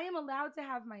 So I am allowed to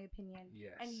have my opinion.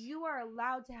 Yes. And you are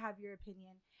allowed to have your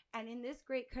opinion. And in this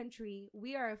great country,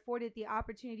 we are afforded the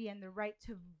opportunity and the right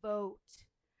to vote,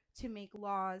 to make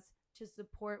laws, to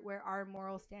support where our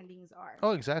moral standings are.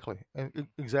 Oh, exactly,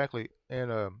 exactly.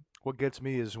 And what gets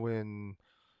me is when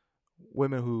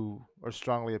women who are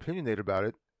strongly opinionated about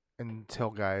it and tell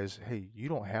guys, "Hey, you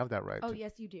don't have that right." Oh,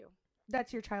 yes, you do.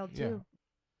 That's your child, Yeah. too.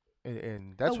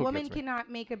 And that's a what woman gets me.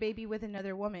 cannot make a baby with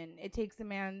another woman. It takes a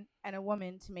man and a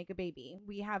woman to make a baby.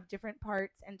 We have different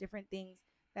parts and different things.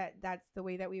 That's the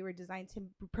way that we were designed to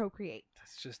procreate.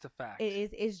 That's just a fact.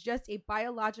 It is just a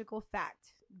biological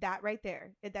fact. That right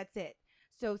there. That's it.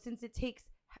 So since it takes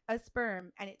a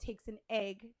sperm and it takes an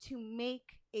egg to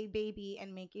make a baby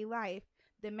and make a life,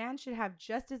 the man should have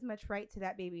just as much right to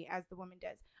that baby as the woman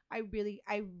does. I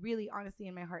really honestly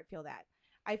in my heart feel that.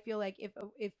 I feel like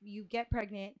if you get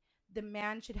pregnant, the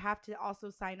man should have to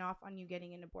also sign off on you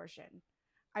getting an abortion.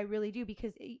 I really do,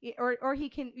 because or you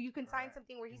can sign Right.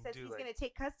 something where he You says do, he's like, going to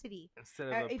take custody. Instead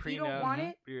of a If prenup, you don't want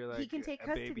it, you're like he can take a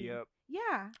custody. baby up.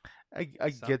 Yeah. I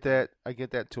get Something. that. I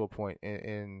get that to a point,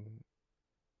 and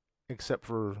except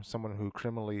for someone who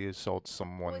criminally assaults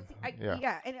someone. Well,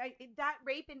 yeah. and that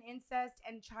rape and incest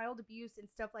and child abuse and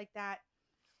stuff like that,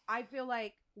 I feel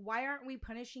like, why aren't we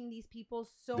punishing these people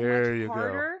so There you much go.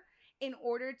 harder in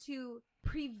order to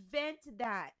prevent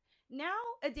that?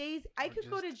 Nowadays, I Or could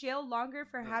go to just jail longer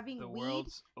for the having weed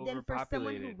world's than for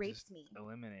someone who overpopulated. rapes Just me.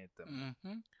 eliminate them.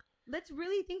 Mm-hmm. Let's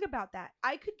really think about that.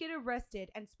 I could get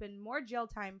arrested and spend more jail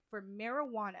time for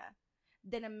marijuana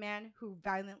than a man who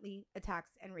violently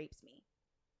attacks and rapes me.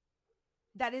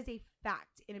 That is a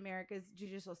fact in America's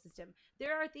judicial system.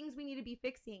 There are things we need to be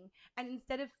fixing. And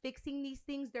instead of fixing these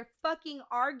things, they're fucking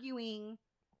arguing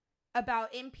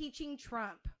about impeaching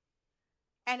Trump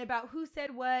and about who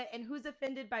said what and who's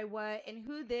offended by what and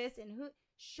who this and who.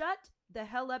 Shut the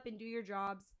hell up and do your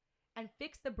jobs and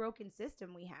fix the broken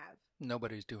system we have.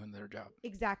 Nobody's doing their job.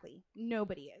 Exactly.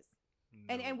 Nobody is.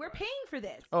 And we're Nobody. paying for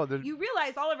this. Oh, You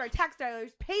realize all of our tax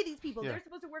dollars pay these people. Yeah. They're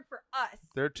supposed to work for us.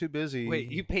 they're too busy. Wait,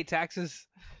 you pay taxes?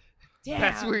 Damn.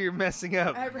 That's where you're messing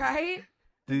up. Right?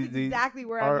 the, That's the, exactly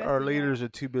where our I'm leaders are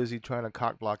too busy trying to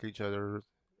cock block each other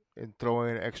and throw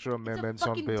in extra amendments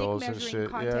on bills and shit.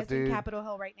 Yeah, dude. In Capitol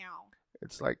Hill right now.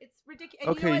 It's like, It's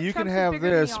ridiculous. okay, you can have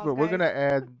this, but we're gonna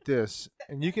add this,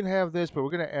 and you can have this, but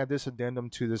we're gonna add this addendum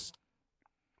to this.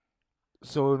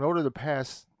 So in order to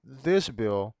pass this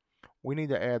bill, we need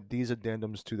to add these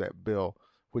addendums to that bill,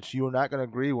 which you're not gonna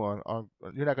agree on.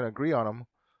 You're not gonna agree on them,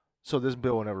 so this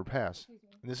bill will never pass.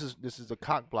 And this is the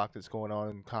cock block that's going on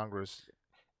in Congress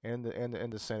and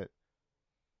the Senate.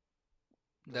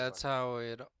 That's how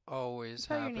it always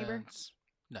Tell your neighbor. happens.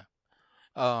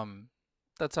 No.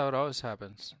 That's how it always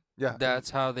happens. Yeah, That's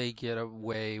how they get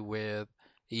away with,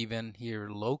 even here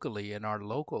locally in our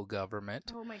local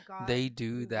government. Oh my god. They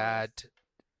do You that.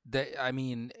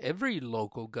 Every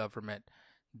local government,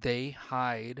 they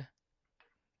hide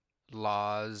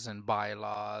laws and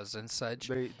bylaws and such.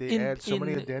 they add so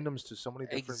many in- addendums to so many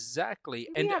different. Exactly.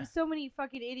 We And have so many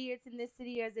fucking idiots in this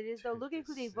city as it is, though. Look at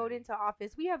who they vote into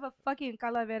office. We have a fucking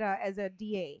Calavera as a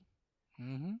DA.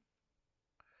 Mhm.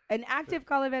 An active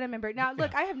Calavera member. Now,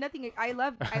 look, I have nothing. I'm all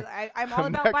I'm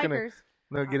about not gonna- bikers.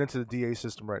 I'm gonna get into the DA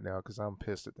system right now because I'm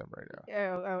pissed at them right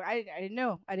now. I didn't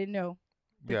know. I didn't know.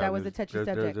 That was a there's- touchy there-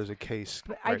 subject. There's a case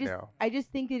But right now. I just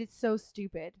think that it's so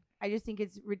stupid. I just think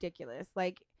it's ridiculous.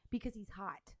 Like, because he's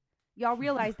hot. Y'all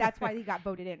realize that's why he got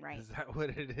voted in, right? Is that what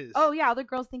it is? Oh yeah, all the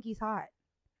girls think he's hot.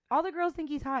 All the girls think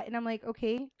he's hot, and I'm like,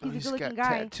 okay, he's a He's good-looking got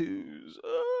guy. tattoos.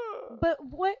 But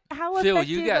what? How Phil, effective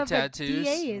you got of tattoos? a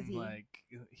DA is he? Like,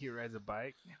 he rides a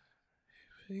bike.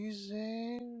 He's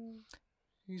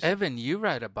Evan, you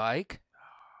ride a bike?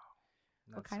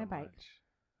 Not kind so of bike? much.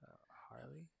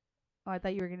 Harley. Oh, I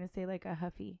thought you were gonna say like a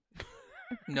Huffy.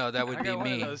 No, that would I be got one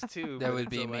me. of those too, That but would it's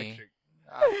be me. electric.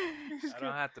 I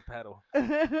don't have to pedal.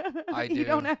 I You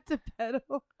don't do. have to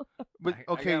pedal. But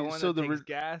I okay, got one so that the takes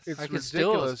gas. it's I could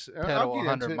still ridiculous. pedal I'll get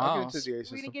 100 into, I'll get miles. into the DA We're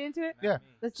system. gonna get into it. Yeah.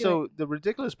 Let's do So it. the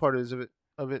ridiculous part is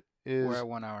of it is We're at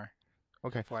 1 hour.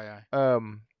 okay. FYI.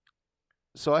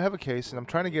 So I have a case and I'm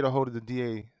trying to get a hold of the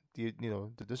DA,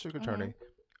 the district attorney.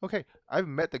 Okay, I've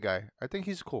met the guy. I think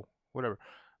he's cool. Whatever.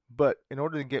 But in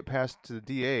order to get past to the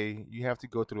DA, you have to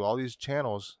go through all these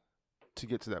channels to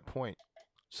get to that point.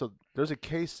 So there's a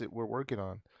case that we're working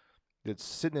on that's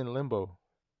sitting in limbo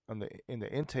in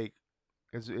the intake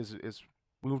is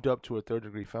moved up to a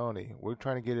 3rd-degree felony. We're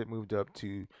trying to get it moved up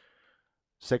to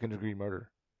 2nd-degree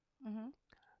murder. Mm-hmm.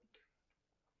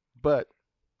 But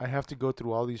I have to go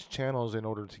through all these channels in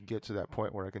order to get to that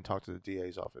point where I can talk to the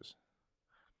DA's office.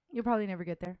 You'll probably never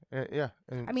get there. Yeah.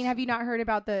 And I mean, have you not heard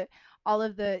about all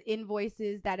of the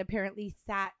invoices that apparently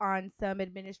sat on some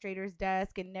administrator's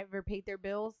desk and never paid their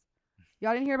bills?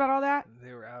 Y'all didn't hear about all that?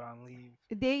 They were out on leave.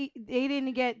 They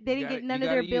didn't get none of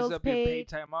their bills use up your paid paid,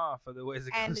 time off, otherwise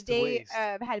it and goes to they waste.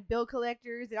 had bill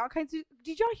collectors and all kinds of.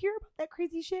 Did y'all hear about that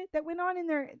crazy shit that went on in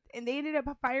there? And they ended up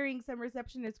firing some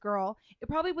receptionist girl. It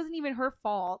probably wasn't even her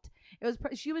fault.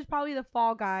 She was probably the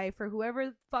fall guy for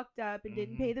whoever fucked up and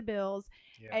didn't pay the bills.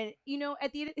 Yeah. And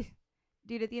at the end.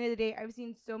 Dude, at the end of the day, I've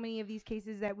seen so many of these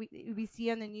cases that we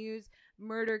see on the news,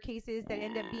 murder cases that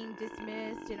end up being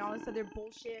dismissed and all this other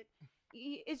bullshit.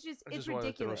 It's I it's just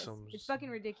wanted to throw ridiculous. some- It's fucking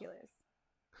ridiculous.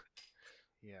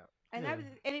 Yeah. And Yeah.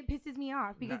 and it pisses me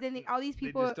off because Not- then all these They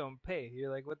people just don't pay. You're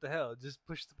like, what the hell? Just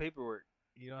push the paperwork.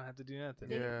 You don't have to do nothing.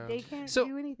 Yeah. they can't So-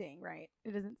 do anything, right?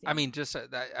 It doesn't seem. I mean, just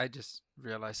I just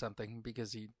realized something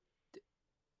because he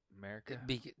America.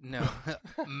 no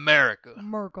America.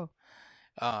 Merkel.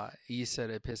 You said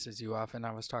it pisses you off, and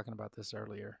I was talking about this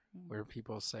earlier, Mm. where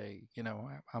people say, you know,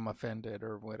 I'm offended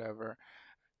or whatever.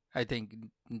 I think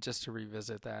just to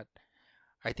revisit that,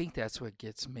 I think that's what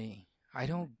gets me. I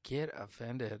don't get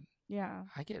offended. Yeah.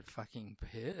 I get fucking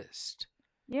pissed,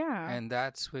 Yeah. and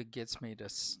that's what gets me to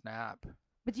snap.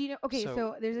 But you know, okay, So-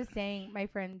 so there's a saying my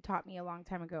friend taught me a long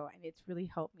time ago, and it's really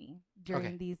helped me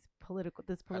during Okay. this I political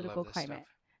love this climate.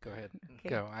 stuff. Go ahead. Okay,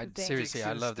 Go. I the saying- seriously, I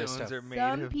Sticks and love this stones stuff. are made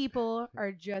Some of- people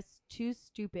are just too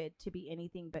stupid to be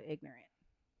anything but ignorant.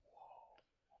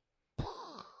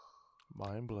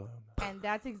 Mind blown. And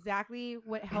that's exactly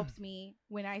what helps me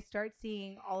when I start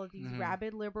seeing all of these Mhm.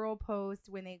 rabid liberal posts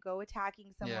when they go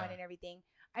attacking someone Yeah. and everything.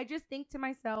 I just think to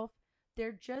myself,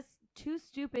 they're just too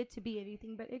stupid to be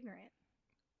anything but ignorant.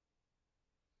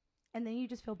 And then you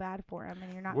just feel bad for them,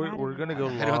 and you're not. We're- mad we're gonna anymore.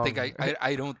 go I don't think long.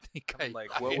 I don't think I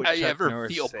Like, what I, would I Chuck ever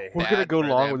Norris feel say? We're bad gonna go for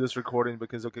long them. with this recording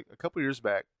because okay, a couple years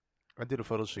back, I did a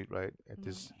photo shoot right at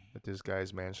this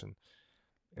guy's mansion,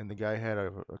 and the guy had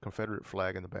a Confederate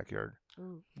flag in the backyard.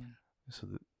 Ooh, So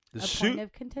the a shoot, point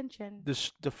of contention.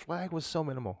 the flag was so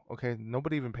minimal. Okay,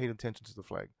 nobody even paid attention to the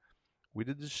flag. We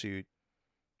did the shoot.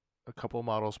 A couple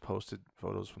models posted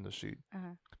photos from the shoot.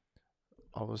 Uh-huh.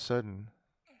 All of a sudden,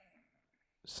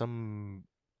 some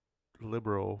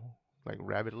liberal, like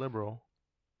rabid liberal,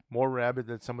 more rabid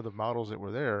than some of the models that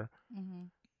were there, Mm-hmm.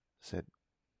 said,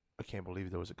 "I can't believe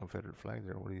there was a Confederate flag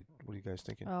there. What are you guys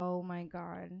thinking?" Oh my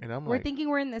God. And I'm We're like, thinking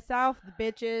we're in the South,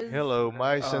 bitches. "Hello,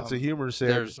 my sense of humor said."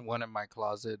 There's one in my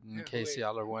closet in Yeah, case wait.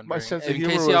 y'all are wondering. My sense of in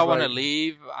humor case was y'all want to like-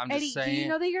 leave, I'm Eddie, just do saying. you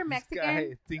know that you're This Mexican?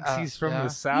 guy thinks he's from yeah. the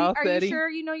South, Are Eddie. you sure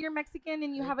you know you're Mexican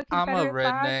and you have a I'm a Confederate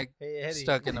flag? redneck Hey, Eddie.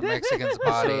 stuck in a Mexican's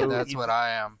body. So- That's what I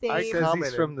am. Same. I Says he's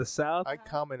commented. from the South. I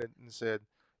commented and said,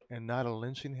 "And not a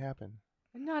lynching happened.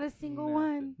 Not a single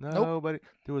Nothing. one. Nobody.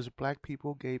 There was black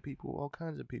people, gay people, all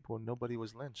kinds of people, and nobody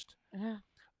was lynched." Yeah.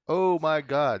 Oh my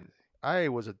God, I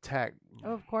was attacked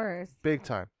Oh, of course. big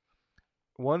time.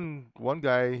 One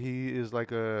guy, he is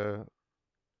like a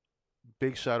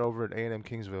big shot over at A&M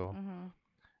Kingsville. Mm-hmm.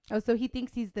 Oh, so he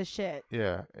thinks he's the shit.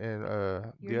 Yeah, and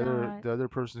You're not. the other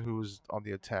person who was on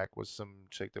the attack was some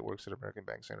chick that works at American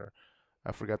Bank Center.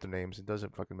 I forgot their names. It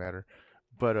doesn't fucking matter.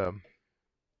 But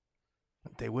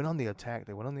they went on the attack.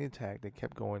 They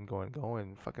kept going.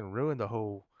 Fucking ruined the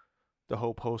whole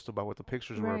post about what the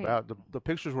pictures were Right. about. The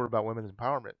pictures were about women's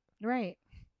empowerment. Right.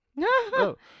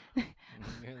 No,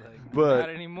 You're like, But- not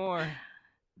anymore.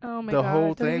 Oh my The God. whole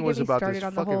Don't thing even was get me about started this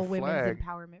on the whole fucking women's flag.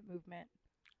 empowerment movement.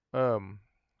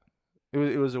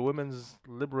 it was a women's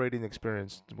liberating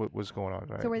experience. What was going on?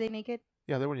 Right? So were they naked?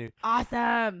 Yeah, they were nude.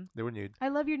 Awesome. They were nude. I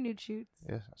love your nude shoots.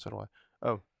 Yeah, so do I.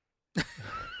 Oh,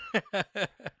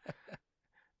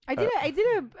 I did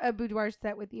a boudoir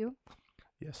set with you.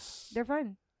 yes. They're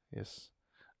fun. Yes.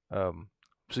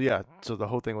 So yeah, so the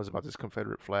whole thing was about this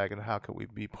Confederate flag and how could we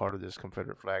be part of this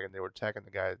Confederate flag, and they were attacking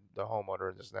the guy, the homeowner,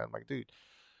 and this and that. I'm like, dude,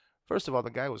 first of all, the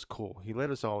guy was cool. He let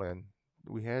us all in.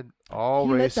 We had all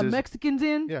You let races. the Mexicans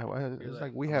in? Yeah, well, it was You're like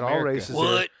like, we had all America. races. There.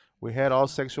 What? We had all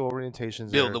sexual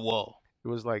orientations. Build there. the wall. It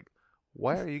was like,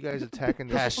 why are you guys attacking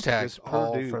this, Hashtag this poor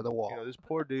all dude? for the wall. You know, this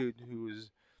poor dude who is,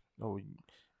 oh,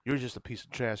 you're just a piece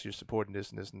of trash. You're supporting this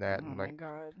and this and that. Oh And my like,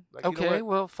 God. like, you know Okay, what?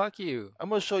 well, fuck you. I'm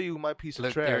gonna show you my piece of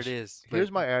Look, trash. there it is. Here's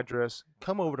Look. my address.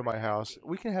 Come over to my house.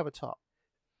 We can have a talk.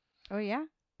 Oh yeah.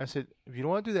 I said, if you don't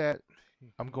want to do that,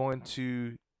 I'm going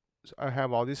to. I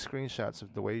have all these screenshots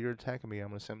of the way you're attacking me. I'm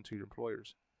going to send them to your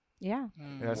employers. Yeah.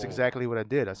 And that's Mm. exactly what I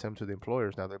did. I sent them to the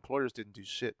employers. Now the employers didn't do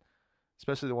shit,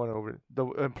 especially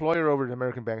the employer over at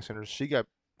American Bank Center. She got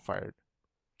fired.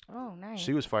 Oh nice.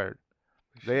 She was fired.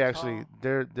 They actually,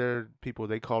 their people.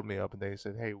 They called me up and they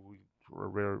said, "Hey,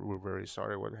 we're very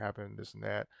sorry what happened. This and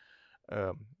that.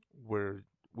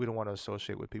 We don't want to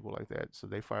associate with people like that." So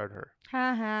they fired her.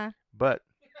 Ha ha. But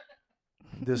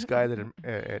this guy that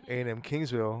at A&M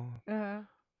Kingsville Uh-huh.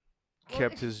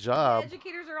 kept his job.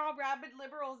 Educators are all rabid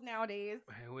liberals nowadays.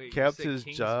 Hey, wait, you Kept said his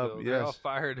Kingsville. job, They're all yes.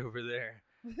 fired over there.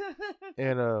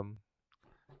 And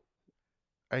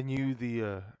I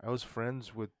knew I was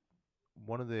friends with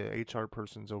one of the HR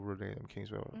persons over at A&M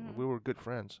Kingsville. Mhm. We were good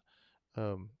friends.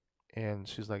 And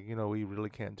she's like, we really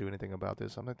can't do anything about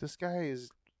this. I'm like, this guy is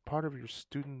part of your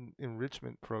student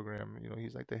enrichment program.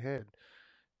 He's like the head.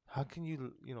 How can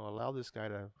you, allow this guy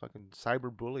to fucking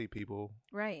cyberbully people?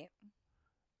 Right.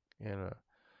 And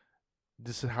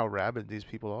this is how rabid these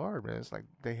people are, man. It's like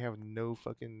they have no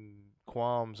fucking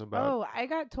qualms about. Oh, I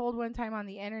got told one time on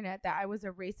the internet that I was a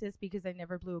racist because I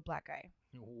never blew a black guy.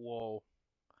 Whoa.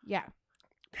 Yeah,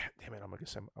 Damn it! I'm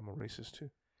a racist too.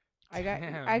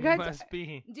 Damn, I you got must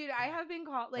be. dude. I have been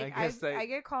called like I guess that I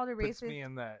get called a Puts racist, me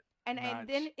in that. and notch.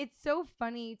 then it's so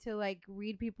funny to like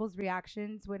read people's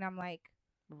reactions when I'm like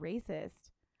racist.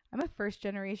 I'm a first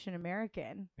generation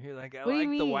American. You're like, I What do you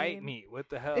like the white mean? meat. What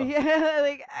the hell? Yeah,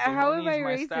 like how am I Bologna's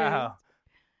my racist? style.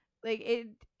 Like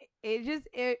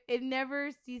it never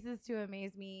ceases to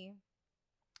amaze me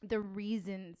the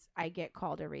reasons I get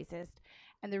called a racist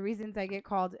and the reasons I get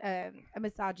called a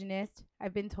misogynist.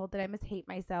 I've been told that I must hate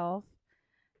myself.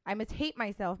 I must hate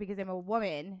myself because I'm a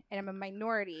woman and I'm a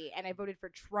minority and I voted for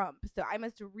Trump. So I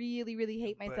must really, really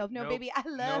hate But myself. No, no- baby, I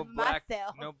love black,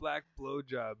 myself. No black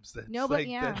blowjobs. That's No, but like,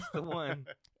 yeah. that's the one.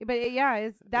 But yeah,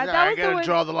 it's that Nah, that I was the gotta one.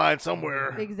 draw the line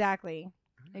somewhere. Exactly.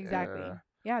 Exactly. Yeah.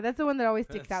 Yeah, that's the one that always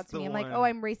sticks That's out to the me. I'm like, one. oh,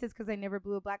 I'm racist because I never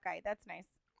blew a black guy. That's nice.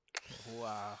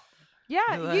 Wow.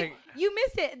 Yeah, Like- you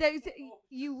missed it.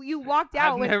 You walked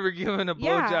out I've with never given a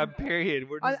Yeah. blowjob. Period.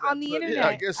 Where does on that the put me? internet. Yeah,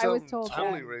 I guess I was I'm told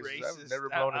totally that. racist. I've never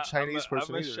blown a Chinese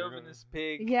person I'm a either. chauvinist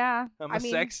pig. Yeah, I'm I a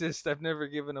mean, sexist. I've never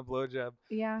given a blowjob.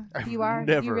 yeah, I've you are. You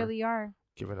never really are.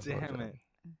 Give it a Damn blowjob.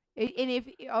 it. And if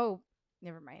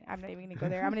never mind. I'm not even gonna go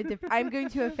there. I'm going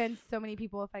to offend so many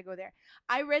people if I go there.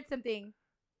 I read something.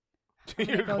 I'm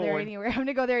gonna You're go there going. anyway. I'm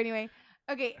gonna go there anyway.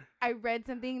 Okay, I read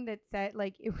something that said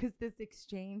like it was this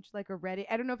exchange, like a Reddit.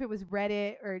 I don't know if it was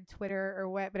Reddit or Twitter or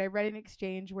what, but I read an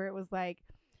exchange where it was like,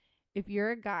 if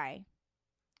you're a guy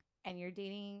and you're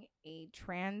dating a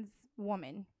trans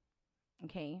woman,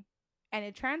 okay, and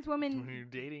a trans woman, When you're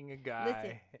dating a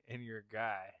guy and you're a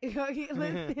guy. okay,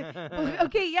 listen,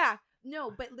 okay, yeah,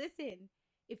 no, but listen,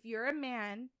 if you're a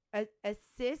man, a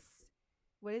cis,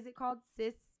 what is it called?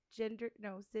 Cisgender?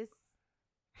 No, cisgender.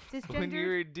 When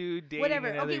you're a dude dating Whatever.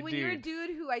 another Okay, when you're a dude.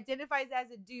 dude who identifies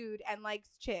as a dude and likes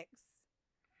chicks,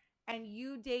 and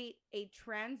you date a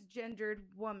transgendered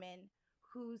woman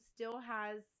who still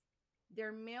has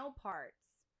their male parts,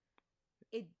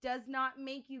 it does not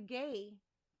make you gay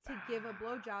to give a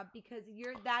blowjob because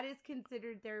that is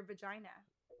considered their vagina.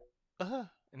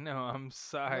 No, I'm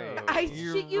sorry. No. I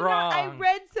You're shit you wrong. not. I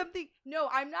read something. No,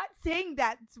 I'm not saying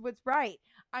that's what's right.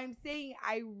 I'm saying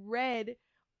I read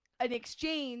an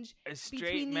exchange. A straight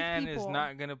between these man is people.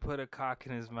 not gonna put a cock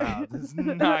in his mouth. It's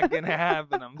not gonna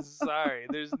happen. I'm sorry.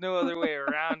 There's no other way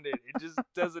around it. It just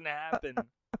doesn't happen.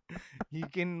 You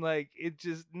can it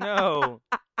just no.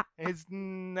 It's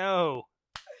no.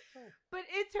 But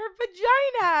it's her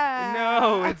vagina.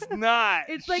 No, it's not.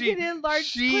 It's like an enlarged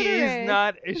She clitoris. is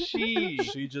not a she.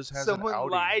 She just has Someone an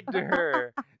outie. lied to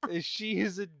her. She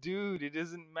is a dude. It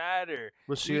doesn't matter.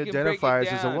 But she You can break it identifies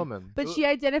as a down. woman. But she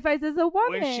identifies as a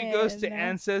woman. When she goes to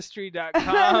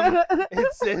Ancestry.com,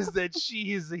 it says that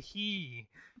she is a he.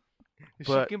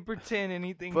 But- she can pretend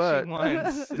anything but she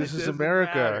wants. This It is doesn't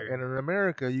America, matter. and in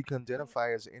America, you can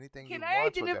identify as anything Can you I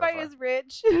want identify to as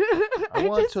rich? I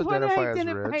want just to wanna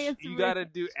identify as rich. You gotta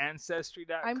do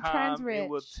Ancestry.com. I'm trans It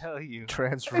will rich. tell you.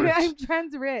 Trans rich. I'm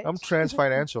trans rich. I'm trans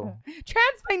financial.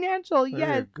 Trans financial. There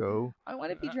Yes, you go. I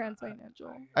want to be trans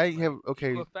financial. I have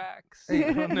okay. Equifax. Hey.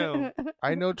 I don't know.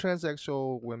 I know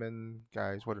transsexual women,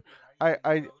 guys. Whatever.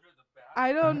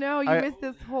 I don't know. You I- missed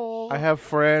this whole. I have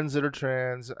friends that are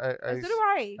trans. So do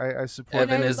I. I support.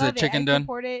 And I Evan, is the love it. chicken I done?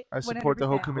 support it. I support the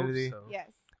whole 100%. community. Hope so.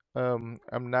 Yes.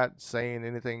 I'm not saying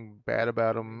anything bad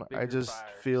about them. I Bigger just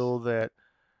fires. feel that,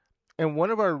 and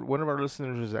one of our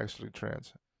listeners is actually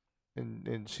trans,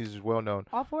 and she's well known.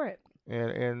 All for it.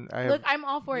 And I have Look, I'm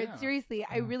all for Yeah. it. Seriously,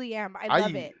 I really am. I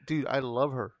love it. dude. I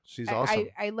love her. She's I- awesome.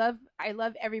 I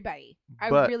love everybody. I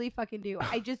But- really fucking do.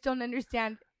 I just don't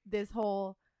understand this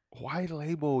whole Why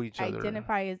label each other?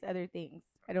 identify as other things.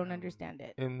 I don't understand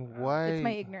it. And why? It's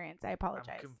my ignorance. I I'm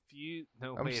apologize. confused.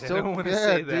 No, I'm wait. still. I don't want to yeah,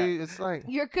 say that. dude. It's like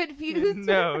You're confused.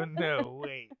 No,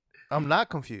 wait. I'm not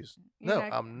confused. You're No,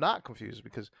 not- I'm not confused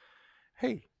because,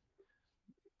 hey,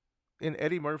 in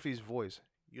Eddie Murphy's voice,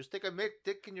 you stick a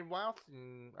dick in your mouth,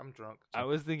 and I'm drunk. I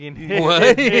was thinking.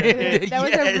 What? That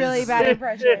was a really Yes. bad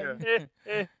impression.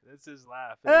 That's his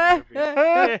laugh.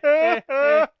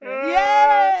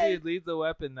 Yay! Dude, Lethal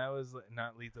Weapon. That was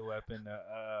not Lethal Weapon.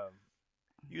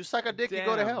 You suck a dick, you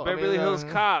go to hell. I Beverly mean, Hills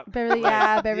Cop. Beverly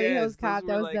Yes, Hills those Cop. were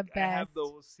That was like, the best. I have the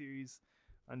whole series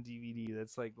on DVD.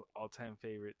 That's like all-time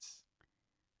favorites.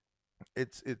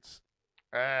 It's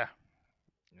Yeah.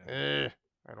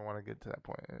 I don't want to get to that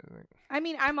point. I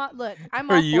mean, I'm all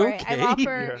for you it. I'm okay? all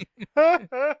for.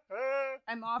 Yeah.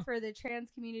 I'm all for the trans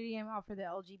community. I'm all for the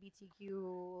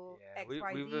LGBTQ Yeah,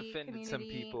 XYZ we've offended community. some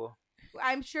people.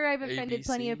 I'm sure I've offended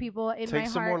plenty of ABC. people in Take my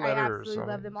some heart. more I letters.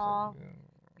 absolutely love them all.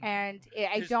 and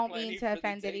I There's don't plenty mean for to the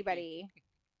offend taking. anybody.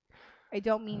 I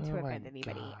don't mean to Oh my offend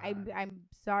anybody. God. I'm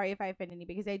sorry if I offend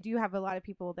anybody because I do have a lot of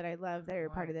people that I love that are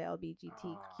part of the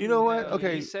LGBTQ. You know what? No,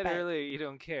 Okay. You said But- earlier you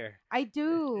don't care. I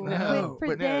do, No, but for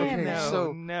but them, okay,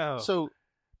 so- no. So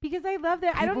because I love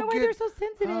that. I don't know People why they're get- so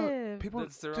sensitive. people,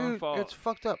 That's their own dude, fault. it's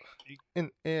fucked up.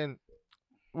 And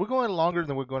we're going longer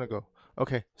than we're going to go.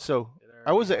 Okay, so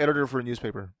I was an editor for a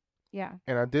newspaper, Yeah.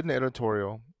 and I did an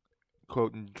editorial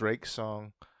quoting Drake's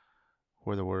song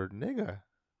where the word nigga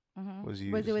Mhm. was Was it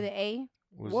used. with an A?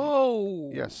 was-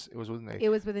 Whoa. Yes, it was with an A. It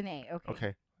was with an A. Okay.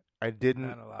 Okay, I didn't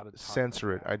Not allowed to talk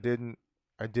censor it. like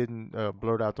I didn't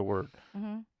blurt out the word.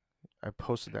 Mhm. I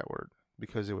posted that word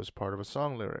because it was part of a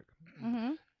song lyric.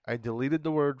 Mhm. I deleted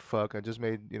the word fuck. I just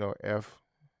made F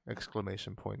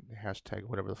exclamation point hashtag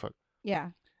whatever the fuck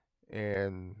Yeah.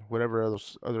 and whatever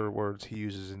other words he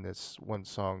uses in this one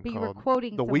song But you were called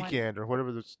quoting The someone. Weekend or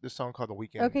whatever this song called The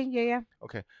Weekend. Okay. Yeah.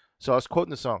 Okay. So I was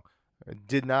quoting the song. I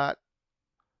did not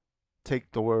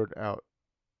take the word out.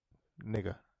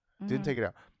 Nigga. Didn't Mhm. take it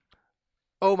out.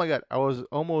 Oh my god. I was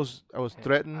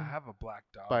threatened I have a black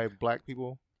dog. by black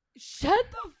people. Shut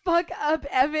the fuck up,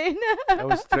 Evan. I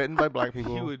was threatened by black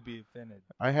people. You would be offended.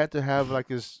 I had to have like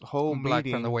this whole I'm black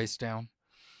meeting. from the waist down.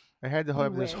 I had to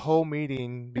have this wish. whole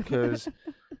meeting because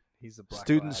He's a black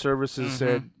student lad. services Mhm.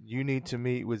 said you need to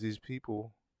meet with these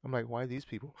people. I'm like, why these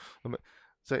people?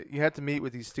 So you have to meet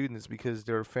with these students because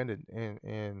they're offended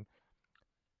and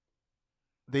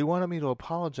they wanted me to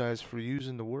apologize for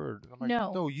using the word. I'm like,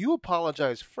 No. you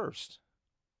apologize first.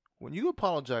 When you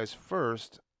apologize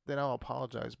first, then I'll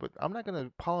apologize. But I'm not going to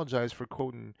apologize for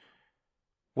quoting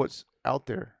what's out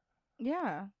there.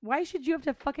 Yeah. Why should you have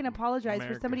to fucking apologize for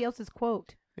America. somebody else's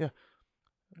quote?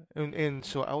 And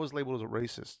so I was labeled as a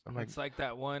racist. I'm like, It's like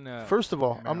that one. first of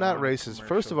all, I'm not marijuana racist.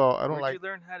 First of commercial. all, I don't Where'd like. you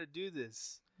learn how to do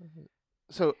this?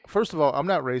 So first of all, I'm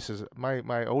not racist.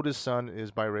 My oldest son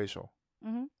is biracial.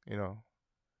 Mhm.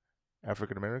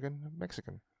 African American,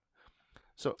 Mexican.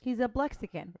 So He's a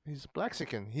Blexican. he's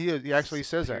Blaxican. He actually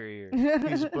says that Superior.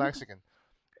 he's Blaxican.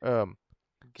 Get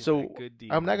So, that good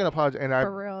deed. I'm not gonna apologize, and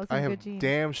For real. It's a I good have gene.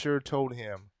 damn sure told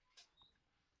him.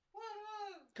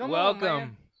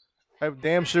 Welcome. I've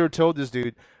damn sure told this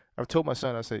dude. I've told my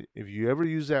son. I say, if you ever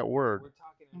use that word, We're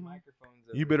talking in Mhm. microphones.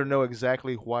 you better know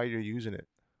exactly why you're using it.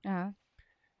 Uh-huh.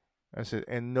 I said,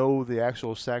 and know the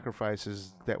actual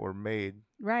sacrifices that were made.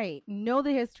 Right. Know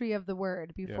the history of the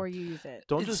word before you use it.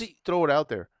 Don't It's- just throw it out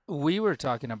there. We were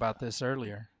talking about this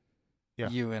earlier. Yeah.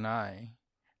 You and I.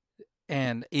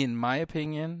 And in my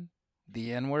opinion,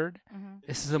 the N word Mhm.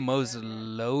 is the most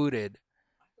loaded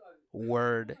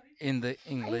word in the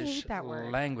English that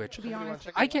word, language. To be honest,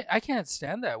 I can't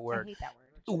stand that I word. hate that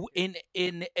word.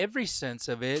 In every sense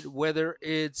of it, whether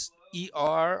it's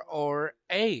ER or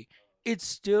A, it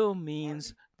still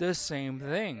means the same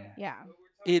thing. Yeah.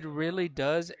 It really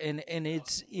does, and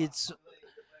it's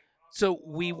so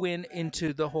we went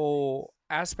into the whole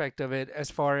aspect of it as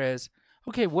far as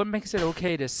okay, what makes it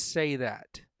okay to say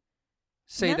that?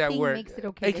 Say that Nothing word. makes it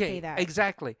okay to say that.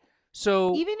 Exactly.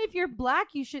 So Even if you're black,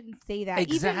 you shouldn't say that.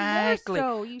 Exactly. Even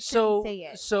more so, you shouldn't so say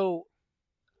it. so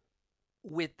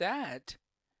with that,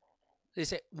 they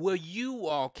say, well, you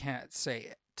all can't say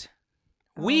it.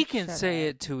 We Oh, can shut say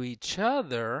up. it to each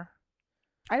other.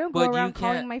 I don't but go you around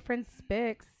calling can't- my friends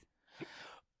Spicks.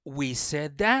 We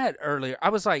said that earlier. I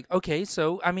was like, okay,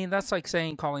 so I mean that's like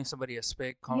saying calling somebody a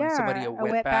spick, calling somebody a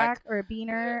wetback. or a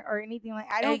beaner or anything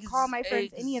like. I don't call my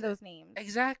friends any of ex- those names.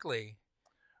 Exactly.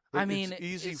 But I mean, it's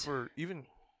easy it's- for even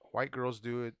white girls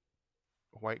do it,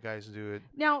 white guys do it.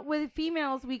 Now with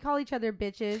females, we call each other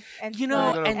bitches and You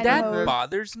know, No, no, and no. that hoes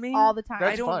bothers me. all the time. I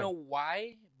That's don't fine. know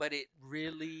why, but it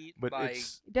really But like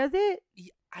it's Does it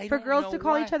I for don't girls know to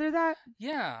call why. each other that?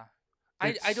 Yeah. I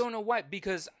It's- don't know why,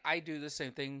 because I do the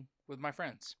same thing with my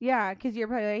friends. Yeah, because you're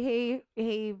probably like,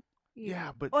 hey.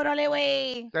 yeah, but Orale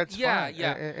way. that's Yeah, fine.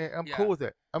 yeah, and I'm yeah. cool with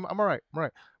it. I'm all right. I'm all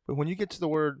right. But when you get to the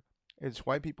word, it's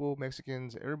white people,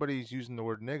 Mexicans, everybody's using the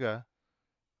word nigga.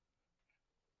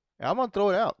 I'm gonna throw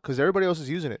it out because everybody else is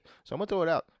using it. So I'm gonna throw it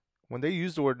out. When they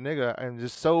use the word nigga and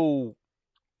just so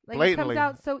Like blatantly. it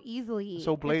comes out so easily.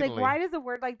 So It's blatantly. like, why does a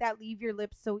word like that leave your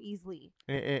lips so easily?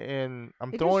 and I'm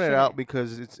It just throwing it out shouldn't.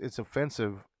 because it's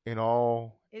offensive in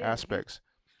all It is. aspects.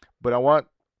 But I want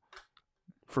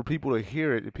for people to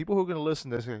hear it. The people who are gonna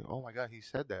listen, they're saying, "Oh my God, he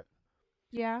said that.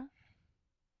 Yeah.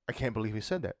 I can't believe he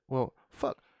said that." Well,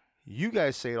 fuck. You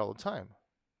guys say it all the time.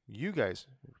 You guys,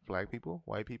 black people,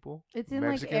 white people, It's in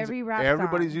Mexicans, like every rap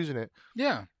everybody's song. using it,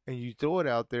 Yeah. and you throw it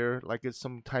out there like it's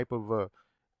some type of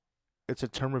it's a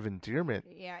term of endearment,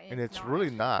 Yeah, and it's not. really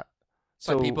not. It's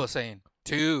So like people saying,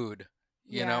 dude.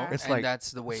 You know, Yeah. It's and like-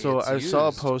 that's the way So it's I saw a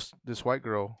used. post. This white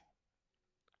girl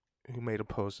who made a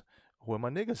post. Where my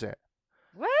niggas at?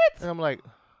 What? And I'm like,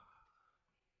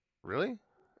 really?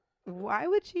 Why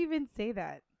would she even say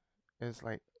that? And it's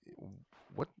like,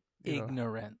 what? You know,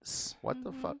 Ignorance. what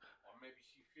the Mhm. fuck? Or maybe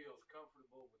she feels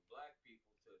comfortable with black people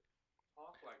to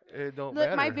talk like that. It don't Look,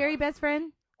 matter. my very best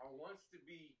friend. Or wants to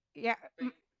be. Yeah,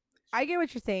 Think, I get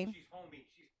what you're saying. She's homie.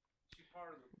 She's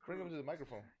part of the. Bring him crew. to the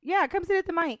microphone. Yeah, come sit at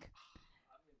the mic.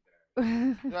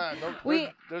 Nah, no, We-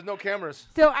 there's no cameras.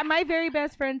 So my very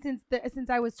best friend since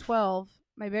I was 12.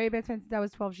 My very best friend since I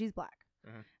was 12. She's black,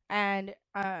 Mhm. and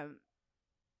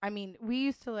I mean, we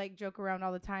used to like joke around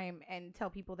all the time and tell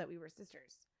people that we were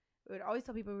sisters. We would always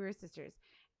tell people we were sisters,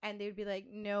 and they would be like,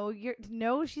 "No,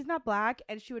 she's not black,"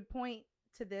 and she would point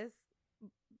to this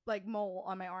like mole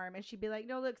on my arm, and she'd be like,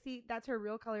 "No, look, see, that's her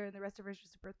real color, and the rest of her is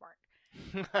just a birthmark."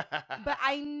 But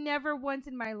I never once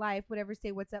in my life would ever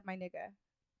say, "What's up, my nigga?"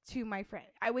 to my friend.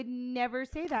 I would never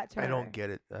say that to her. I don't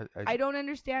get it. I don't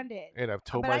understand it. And I've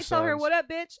told But my I tell her, sons, "What up,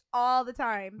 bitch?" all the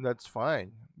time. That's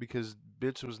fine because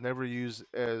bitch was never used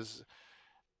as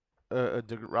a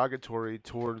derogatory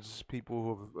towards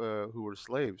people who were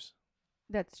slaves,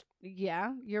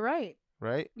 Yeah, you're right.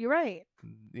 right? You're right.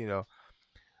 You know,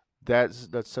 that's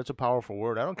such a powerful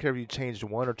word. I don't care if you changed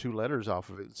one or two letters off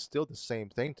of it; it's still the same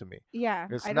thing to me. Yeah,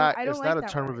 It's I not. Don't, I don't It's like not a that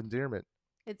term word. of endearment.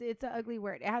 It's an ugly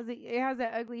word. It has an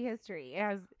ugly history. It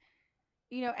has,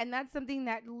 and that's something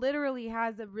that literally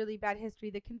has a really bad history.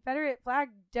 The Confederate flag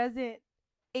doesn't.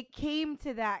 It came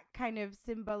to that kind of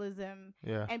symbolism,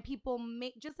 Yeah. and people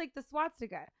make just like the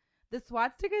swastika. The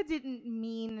swastika didn't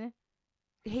mean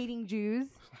hating Jews.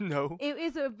 No. It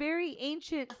is a very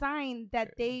ancient sign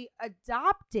that they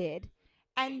adopted,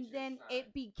 and Ancient then sign.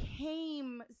 it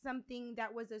became something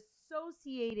that was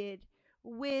associated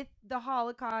with the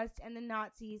Holocaust and the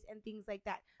Nazis and things like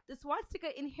that. The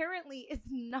swastika inherently is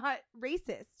not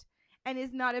racist and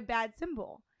is not a bad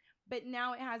symbol, but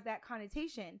now it has that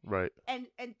connotation, Right. and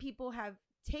people have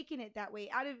taken it that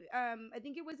way. Out of I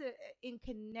think it was in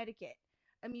Connecticut,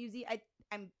 a museum.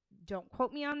 Don't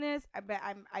quote me on this, but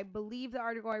I believe the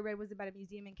article I read was about a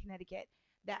museum in Connecticut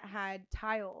that had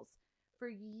tiles for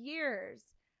years.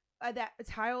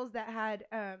 Tiles that had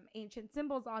ancient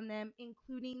symbols on them,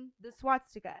 including the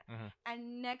swastika. Mhm.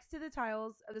 And next to the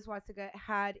tiles of the swastika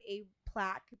had a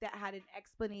plaque that had an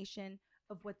explanation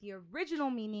of what the original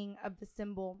meaning of the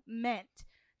symbol meant,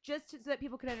 just so that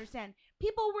people could understand.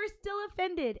 People were still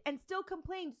offended and still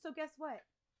complained. So guess what?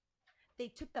 They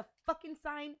took the fucking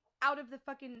sign out of the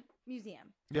fucking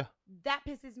museum. Yeah. That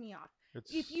pisses me off.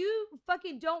 It's If you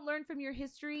fucking don't learn from your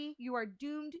history, you are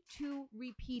doomed to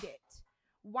repeat it.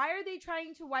 Why are they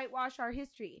trying to whitewash our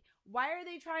history? Why are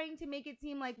they trying to make it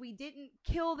seem like we didn't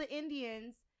kill the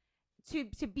Indians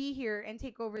to be here and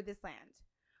take over this land?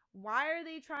 Why are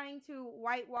they trying to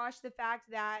whitewash the fact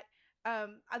that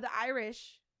the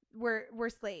Irish were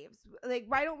slaves? Like,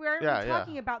 why aren't we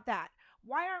talking about that?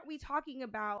 Why aren't we talking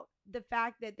about the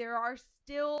fact that there are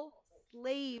still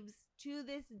slaves to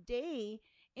this day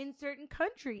in certain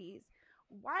countries?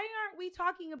 Why aren't we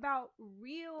talking about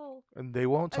real and they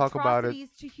won't talk about it. atrocities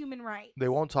to human rights? They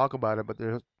won't talk about it, but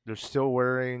they're still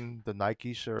wearing the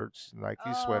Nike shirts,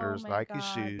 Nike sweaters, Oh my Nike God,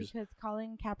 shoes. Because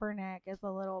Colin Kaepernick is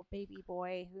a little baby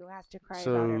boy who has to cry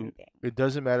So about everything. it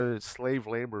doesn't matter that slave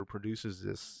labor produces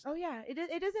this. Oh yeah, it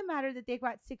doesn't matter that they've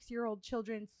got 6-year-old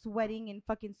children sweating in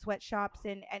fucking sweatshops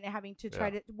and having to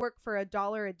try to work for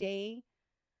 $1 a day.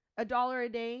 $1 a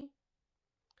day.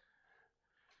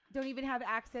 Don't even have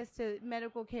access to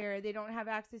medical care. They don't have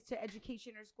access to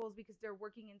education or schools because they're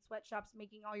working in sweatshops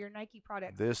making all your Nike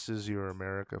products. This is your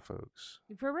America, folks.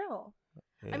 For real.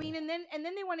 Yeah. I mean, and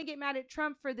then they want to get mad at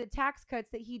Trump for the tax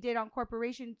cuts that he did on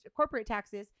corporate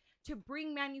taxes to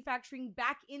bring manufacturing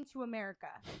back into America.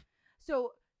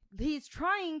 So he's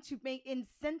trying to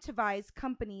incentivize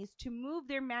companies to move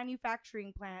their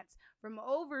manufacturing plants from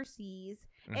overseas,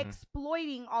 Mhm.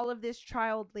 exploiting all of this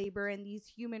child labor and these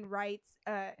human rights,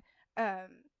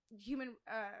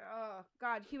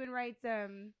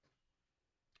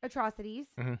 atrocities.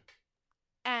 Mhm.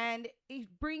 And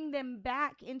bring them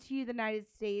back into the United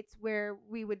States, where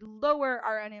we would lower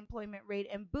our unemployment rate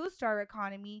and boost our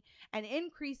economy and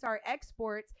increase our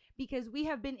exports, because we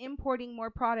have been importing more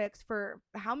products for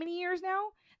how many years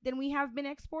now than we have been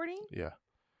exporting? Yeah.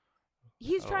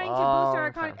 He's A trying to boost our long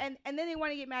economy, time. and then they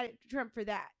want to get mad at Trump for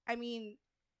that. I mean,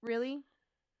 really?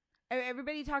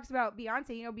 Everybody talks about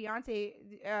Beyonce. You know,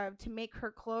 Beyonce, to make her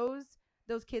clothes,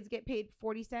 those kids get paid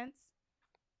 40 cents.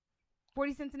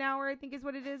 40 cents an hour, I think is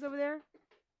what it is over there.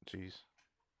 Jeez.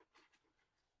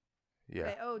 Yeah.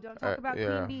 But, oh, don't talk about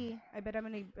yeah. Queen Bee. I bet I'm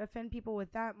gonna offend people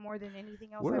with that more than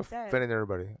anything else We're I've said. offending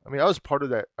everybody. I mean, I was part of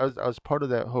that. I was part of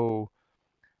that whole.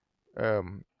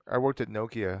 I worked at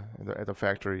Nokia at the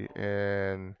factory,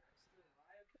 and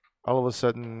all of a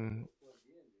sudden,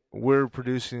 we're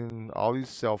producing all these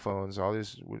cell phones, all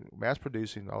these mass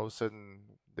producing. All of a sudden,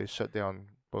 they shut down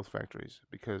both factories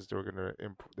because they're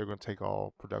gonna take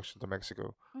all production to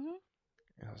Mexico. Mhm.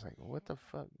 And I was like, what the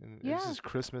fuck? And Yeah. This is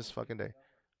Christmas fucking day.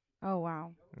 Oh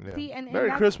wow. Yeah. See, and Merry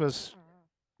that's, Christmas.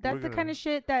 that's We're the gonna- kind of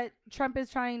shit that Trump is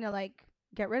trying to like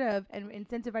get rid of and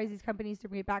incentivize these companies to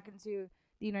bring it back into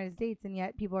the United States, and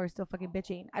yet people are still fucking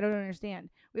bitching. I don't understand.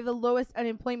 We have the lowest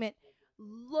unemployment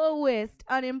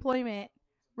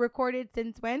recorded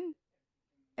since when?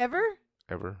 Ever?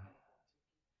 Ever.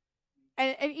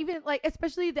 And even like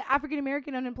especially the African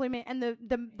American unemployment and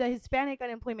the Hispanic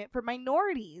unemployment for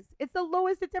minorities. It's the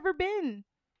lowest it's ever been.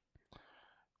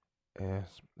 Yeah,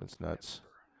 it's nuts.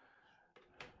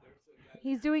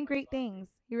 He's doing great things.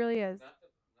 He really is.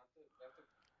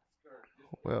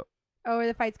 Well, Oh, are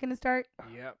the fight's gonna start?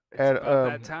 Yep. It's At,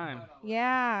 about that time.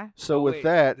 Yeah. so Oh, with wait,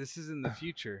 that, this is in the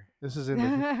future. this is in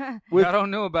the With I don't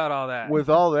know about all that. with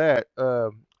all that,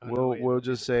 wait, we'll that's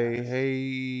just in the say, past.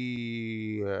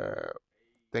 hey,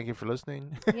 thank you for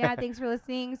listening. yeah, thanks for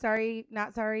listening.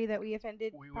 Not sorry that we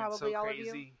offended we went probably so all of you.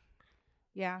 crazy.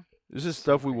 Yeah. This is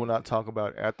stuff we will not talk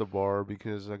about at the bar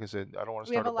because, like I said, I don't want to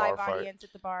We have start a a bar live fight. audience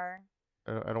at the bar.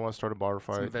 I don't want to start a bar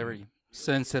fight. Some very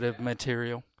sensitive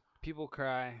material. People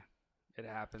cry. It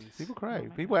happens. People cry. Oh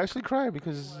my People actually cry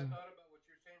because I thought about what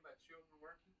you're saying about children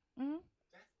working. Mhm.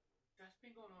 That's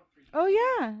been going on for years. Oh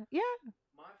yeah. Yeah.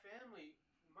 My family,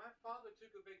 my father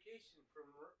took a vacation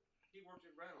from work. He worked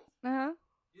at Reynolds. Uh-huh.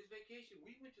 His vacation,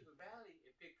 we went to the valley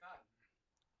and picked cotton.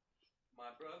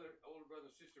 My brother, older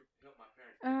brother, and sister helped my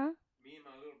parents. Uh-huh. Me and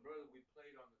my little brother, we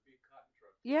played on the big cotton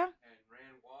truck Yeah. and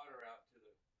ran water out to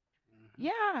the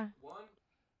Yeah.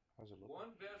 one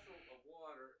vessel of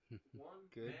water, one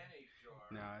Good. mayonnaise jar.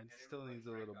 No, and it still everybody needs a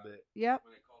drank little out of bit. it Yep.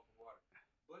 when they called for water.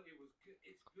 But it was good.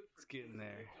 It's good for It's getting kids.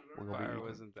 there. They get to We're learn gonna be Fire eating.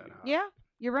 wasn't that hot. Yeah.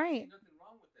 You're There's right. nothing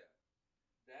wrong with that.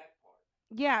 That part.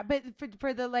 Yeah, but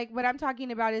for the like what I'm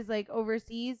talking about is like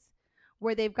overseas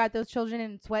where they've got those children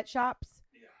in sweatshops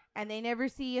Yeah. and they never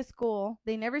see a school.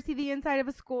 They never see the inside of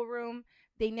a schoolroom.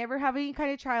 They never have any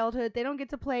kind of childhood. They don't get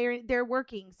to play or they're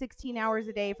working 16 hours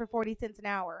a day for 40 cents an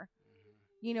hour.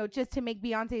 You know, just to make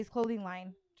Beyonce's clothing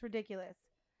line. It's ridiculous.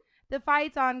 The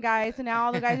fight's on, guys, so now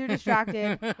all the guys are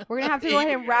distracted. We're gonna have to go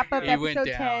ahead and wrap up He went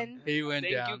episode down. 10. He went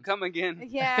Thank down. you. Come again.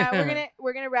 Yeah,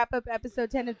 we're gonna wrap up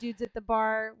episode 10 of Dudes at the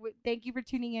Bar. Thank you for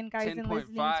tuning in, guys, and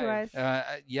listening to 10.5.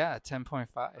 us. Yeah, 10.5.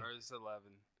 Or is it 11?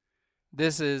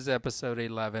 This is episode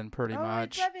 11, pretty Oh,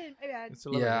 much. it's 11. My bad. It's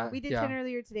 11. Yeah. We did 10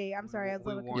 earlier today. I'm sorry, I was a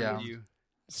we little warned confused. you.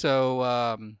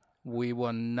 So we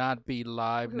will not be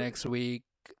live Who- next week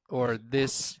or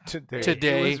this Today.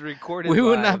 Today, It was recorded. we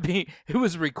will live. not be. It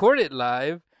was recorded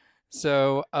live.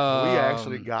 So we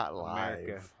actually got live.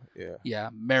 America. Yeah. yeah,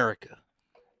 America.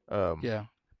 Yeah.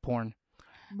 Porn.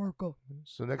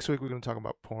 So next week we're gonna talk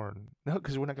about porn. No,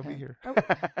 because we're not gonna be here. Oh.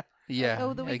 Yeah,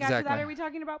 Oh, the week exactly. after that, are we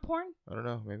talking about porn? I don't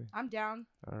know. Maybe. I'm down.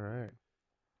 All right.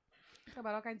 Talk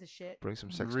about all kinds of shit. Bring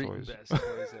some sex Re- toys. Best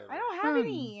toys ever. I don't have Hmm.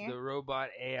 any. The robot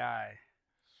AI.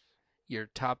 Your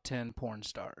top 10 porn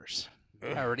stars.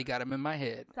 I already got them in my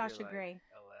head. Sasha You're like, Grey.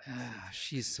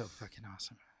 She's so fucking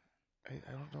awesome.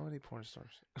 I don't know any porn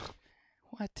stars.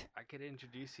 What? I could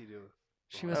introduce you to.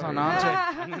 She was I on mean-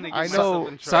 Entourage. I'm gonna get I myself know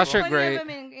in trouble. Sasha Plenty Grey. of them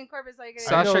in Corpus, so I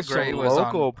gotta- I know Sasha some Grey was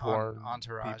local on porn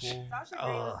Entourage. people. Sasha Grey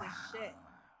was the shit.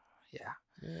 Yeah.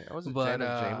 Yeah, I was a But, Janet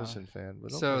uh, Jameson fan.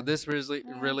 But So okay. this really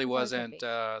Yeah, really he's always wasn't fake.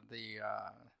 the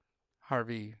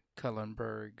Harvey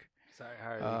Kullenberg. Sorry,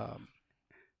 Harvey.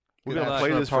 we're good gonna luck. play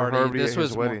bachelor this for party. Harvey This at was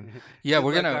his more- wedding. Yeah, Good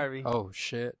we're luck, gonna. Harvey. Oh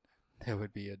shit, that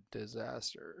would be a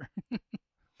disaster.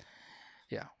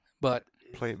 Yeah, but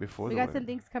Play it before We the got wedding. some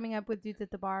things coming up with Dudes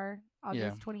at the Bar, August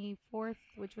Yeah. 24th.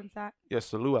 Which one's that? Yes,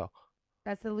 the luau.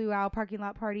 That's the Luau parking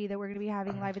lot party that we're going to be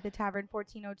having live at the Tavern,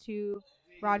 1402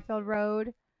 Broadfield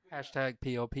Road. hashtag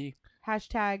POP.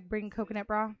 Hashtag bring coconut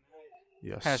bra.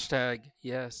 Yes. Hashtag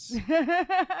yes.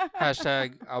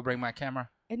 Hashtag I'll bring my camera.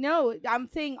 No, I'm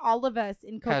saying all of us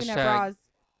in coconut Hashtag- bras.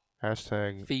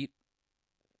 Hashtag. Feet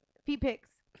Feet pics.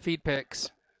 pics.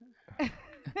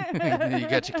 You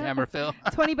got your camera, Phil.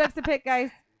 $20 a pic, guys.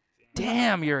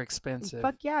 Damn, you're expensive.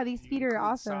 Fuck yeah, these feet are Include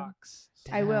awesome. Socks.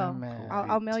 I will. Damn, man.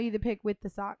 I'll mail you the pic with the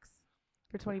socks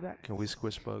for $20. Can we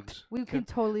squish bugs? We can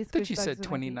totally I thought squish you bugs said with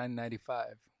my feet. $29.95.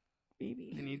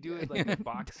 Maybe. Can you do it like a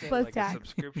box set, Plus like tax. a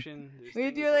subscription? There's We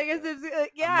things do like a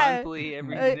a monthly,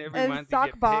 every a month sock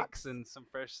you get box. picks and some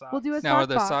fresh socks. We'll do a Now,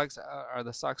 sock box. are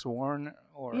the socks worn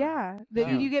or? Yeah, Oh.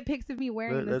 you get pics of me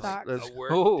wearing the Let's- socks, let's- a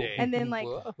work Oh. day. and then like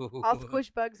Whoa. I'll squish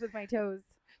bugs with my toes.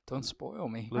 Don't spoil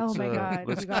me. Let's, my God,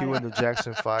 Let's you got cue it. in the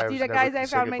Jackson 5. Dude, guys, I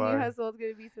found my new hustle. It's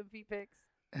gonna be some feet pics.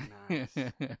 Nice.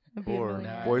 I'll be a Or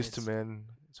millionaire. Boys to Nice. Men.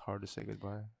 It's hard to say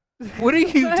goodbye. What are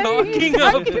you What are you talking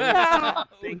talking about? about?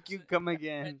 Thank you. Come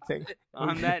again. Think-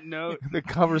 On that note, the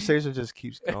conversation just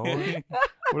keeps going.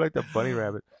 We're like the bunny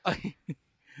rabbit.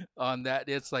 On that,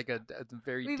 it's like a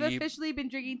very We've deep. officially been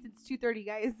drinking since 2:30,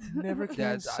 guys. Never can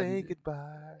That's- say I'm-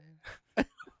 goodbye.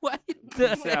 What?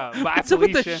 Peace out. Bye, What's up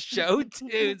with the Felicia. show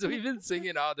tunes? We've been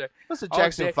singing all day. That's the All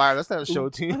Jackson day. 5. That's not a show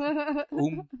tune.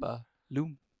 Oompa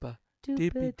loompa.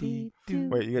 Dippity-doo.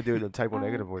 Wait, you gotta do it in the typo I've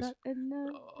negative voice. got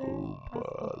another Oompa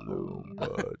hustle for you.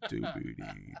 loompa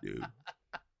doobity-doo.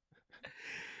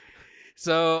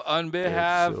 So, on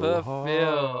behalf It's so of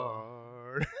Phil,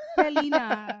 hard.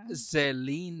 Selena.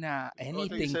 Selena,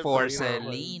 anything said for Selena.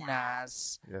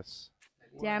 Selena's, Yes.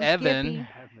 Damn Evan. Skippy.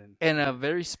 Heaven. and a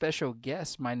very special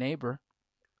guest, my neighbor.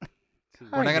 We're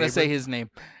Hi, not gonna neighbor. say his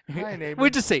name. Hi, neighbor. We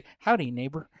just say howdy,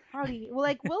 neighbor. Howdy. Well,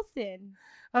 like Wilson.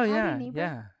 Oh Howdy, yeah, neighbor.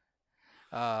 yeah.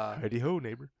 Howdy ho,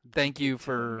 neighbor. Thank you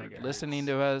for megahertz. listening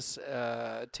to us.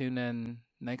 Tune in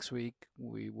next week.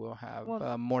 We will have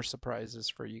Well- more surprises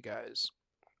for you guys.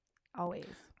 Always.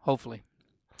 Hopefully.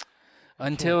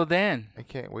 Until then, I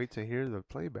can't wait to hear the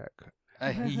playback.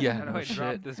 yeah, How do no I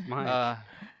drop shit. this mic?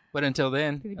 But until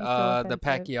then, It's gonna be so the offensive.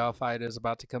 Pacquiao fight is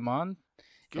about to come on,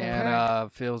 Go and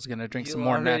Pac. Phil's gonna drink some You'll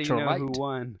more already natural know light. Who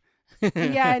won?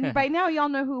 Yeah, and by now y'all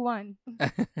know who won. Oh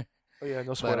yeah,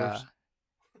 no But, spoilers.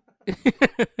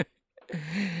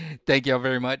 Thank y'all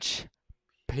very much.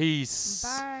 Peace.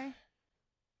 Bye.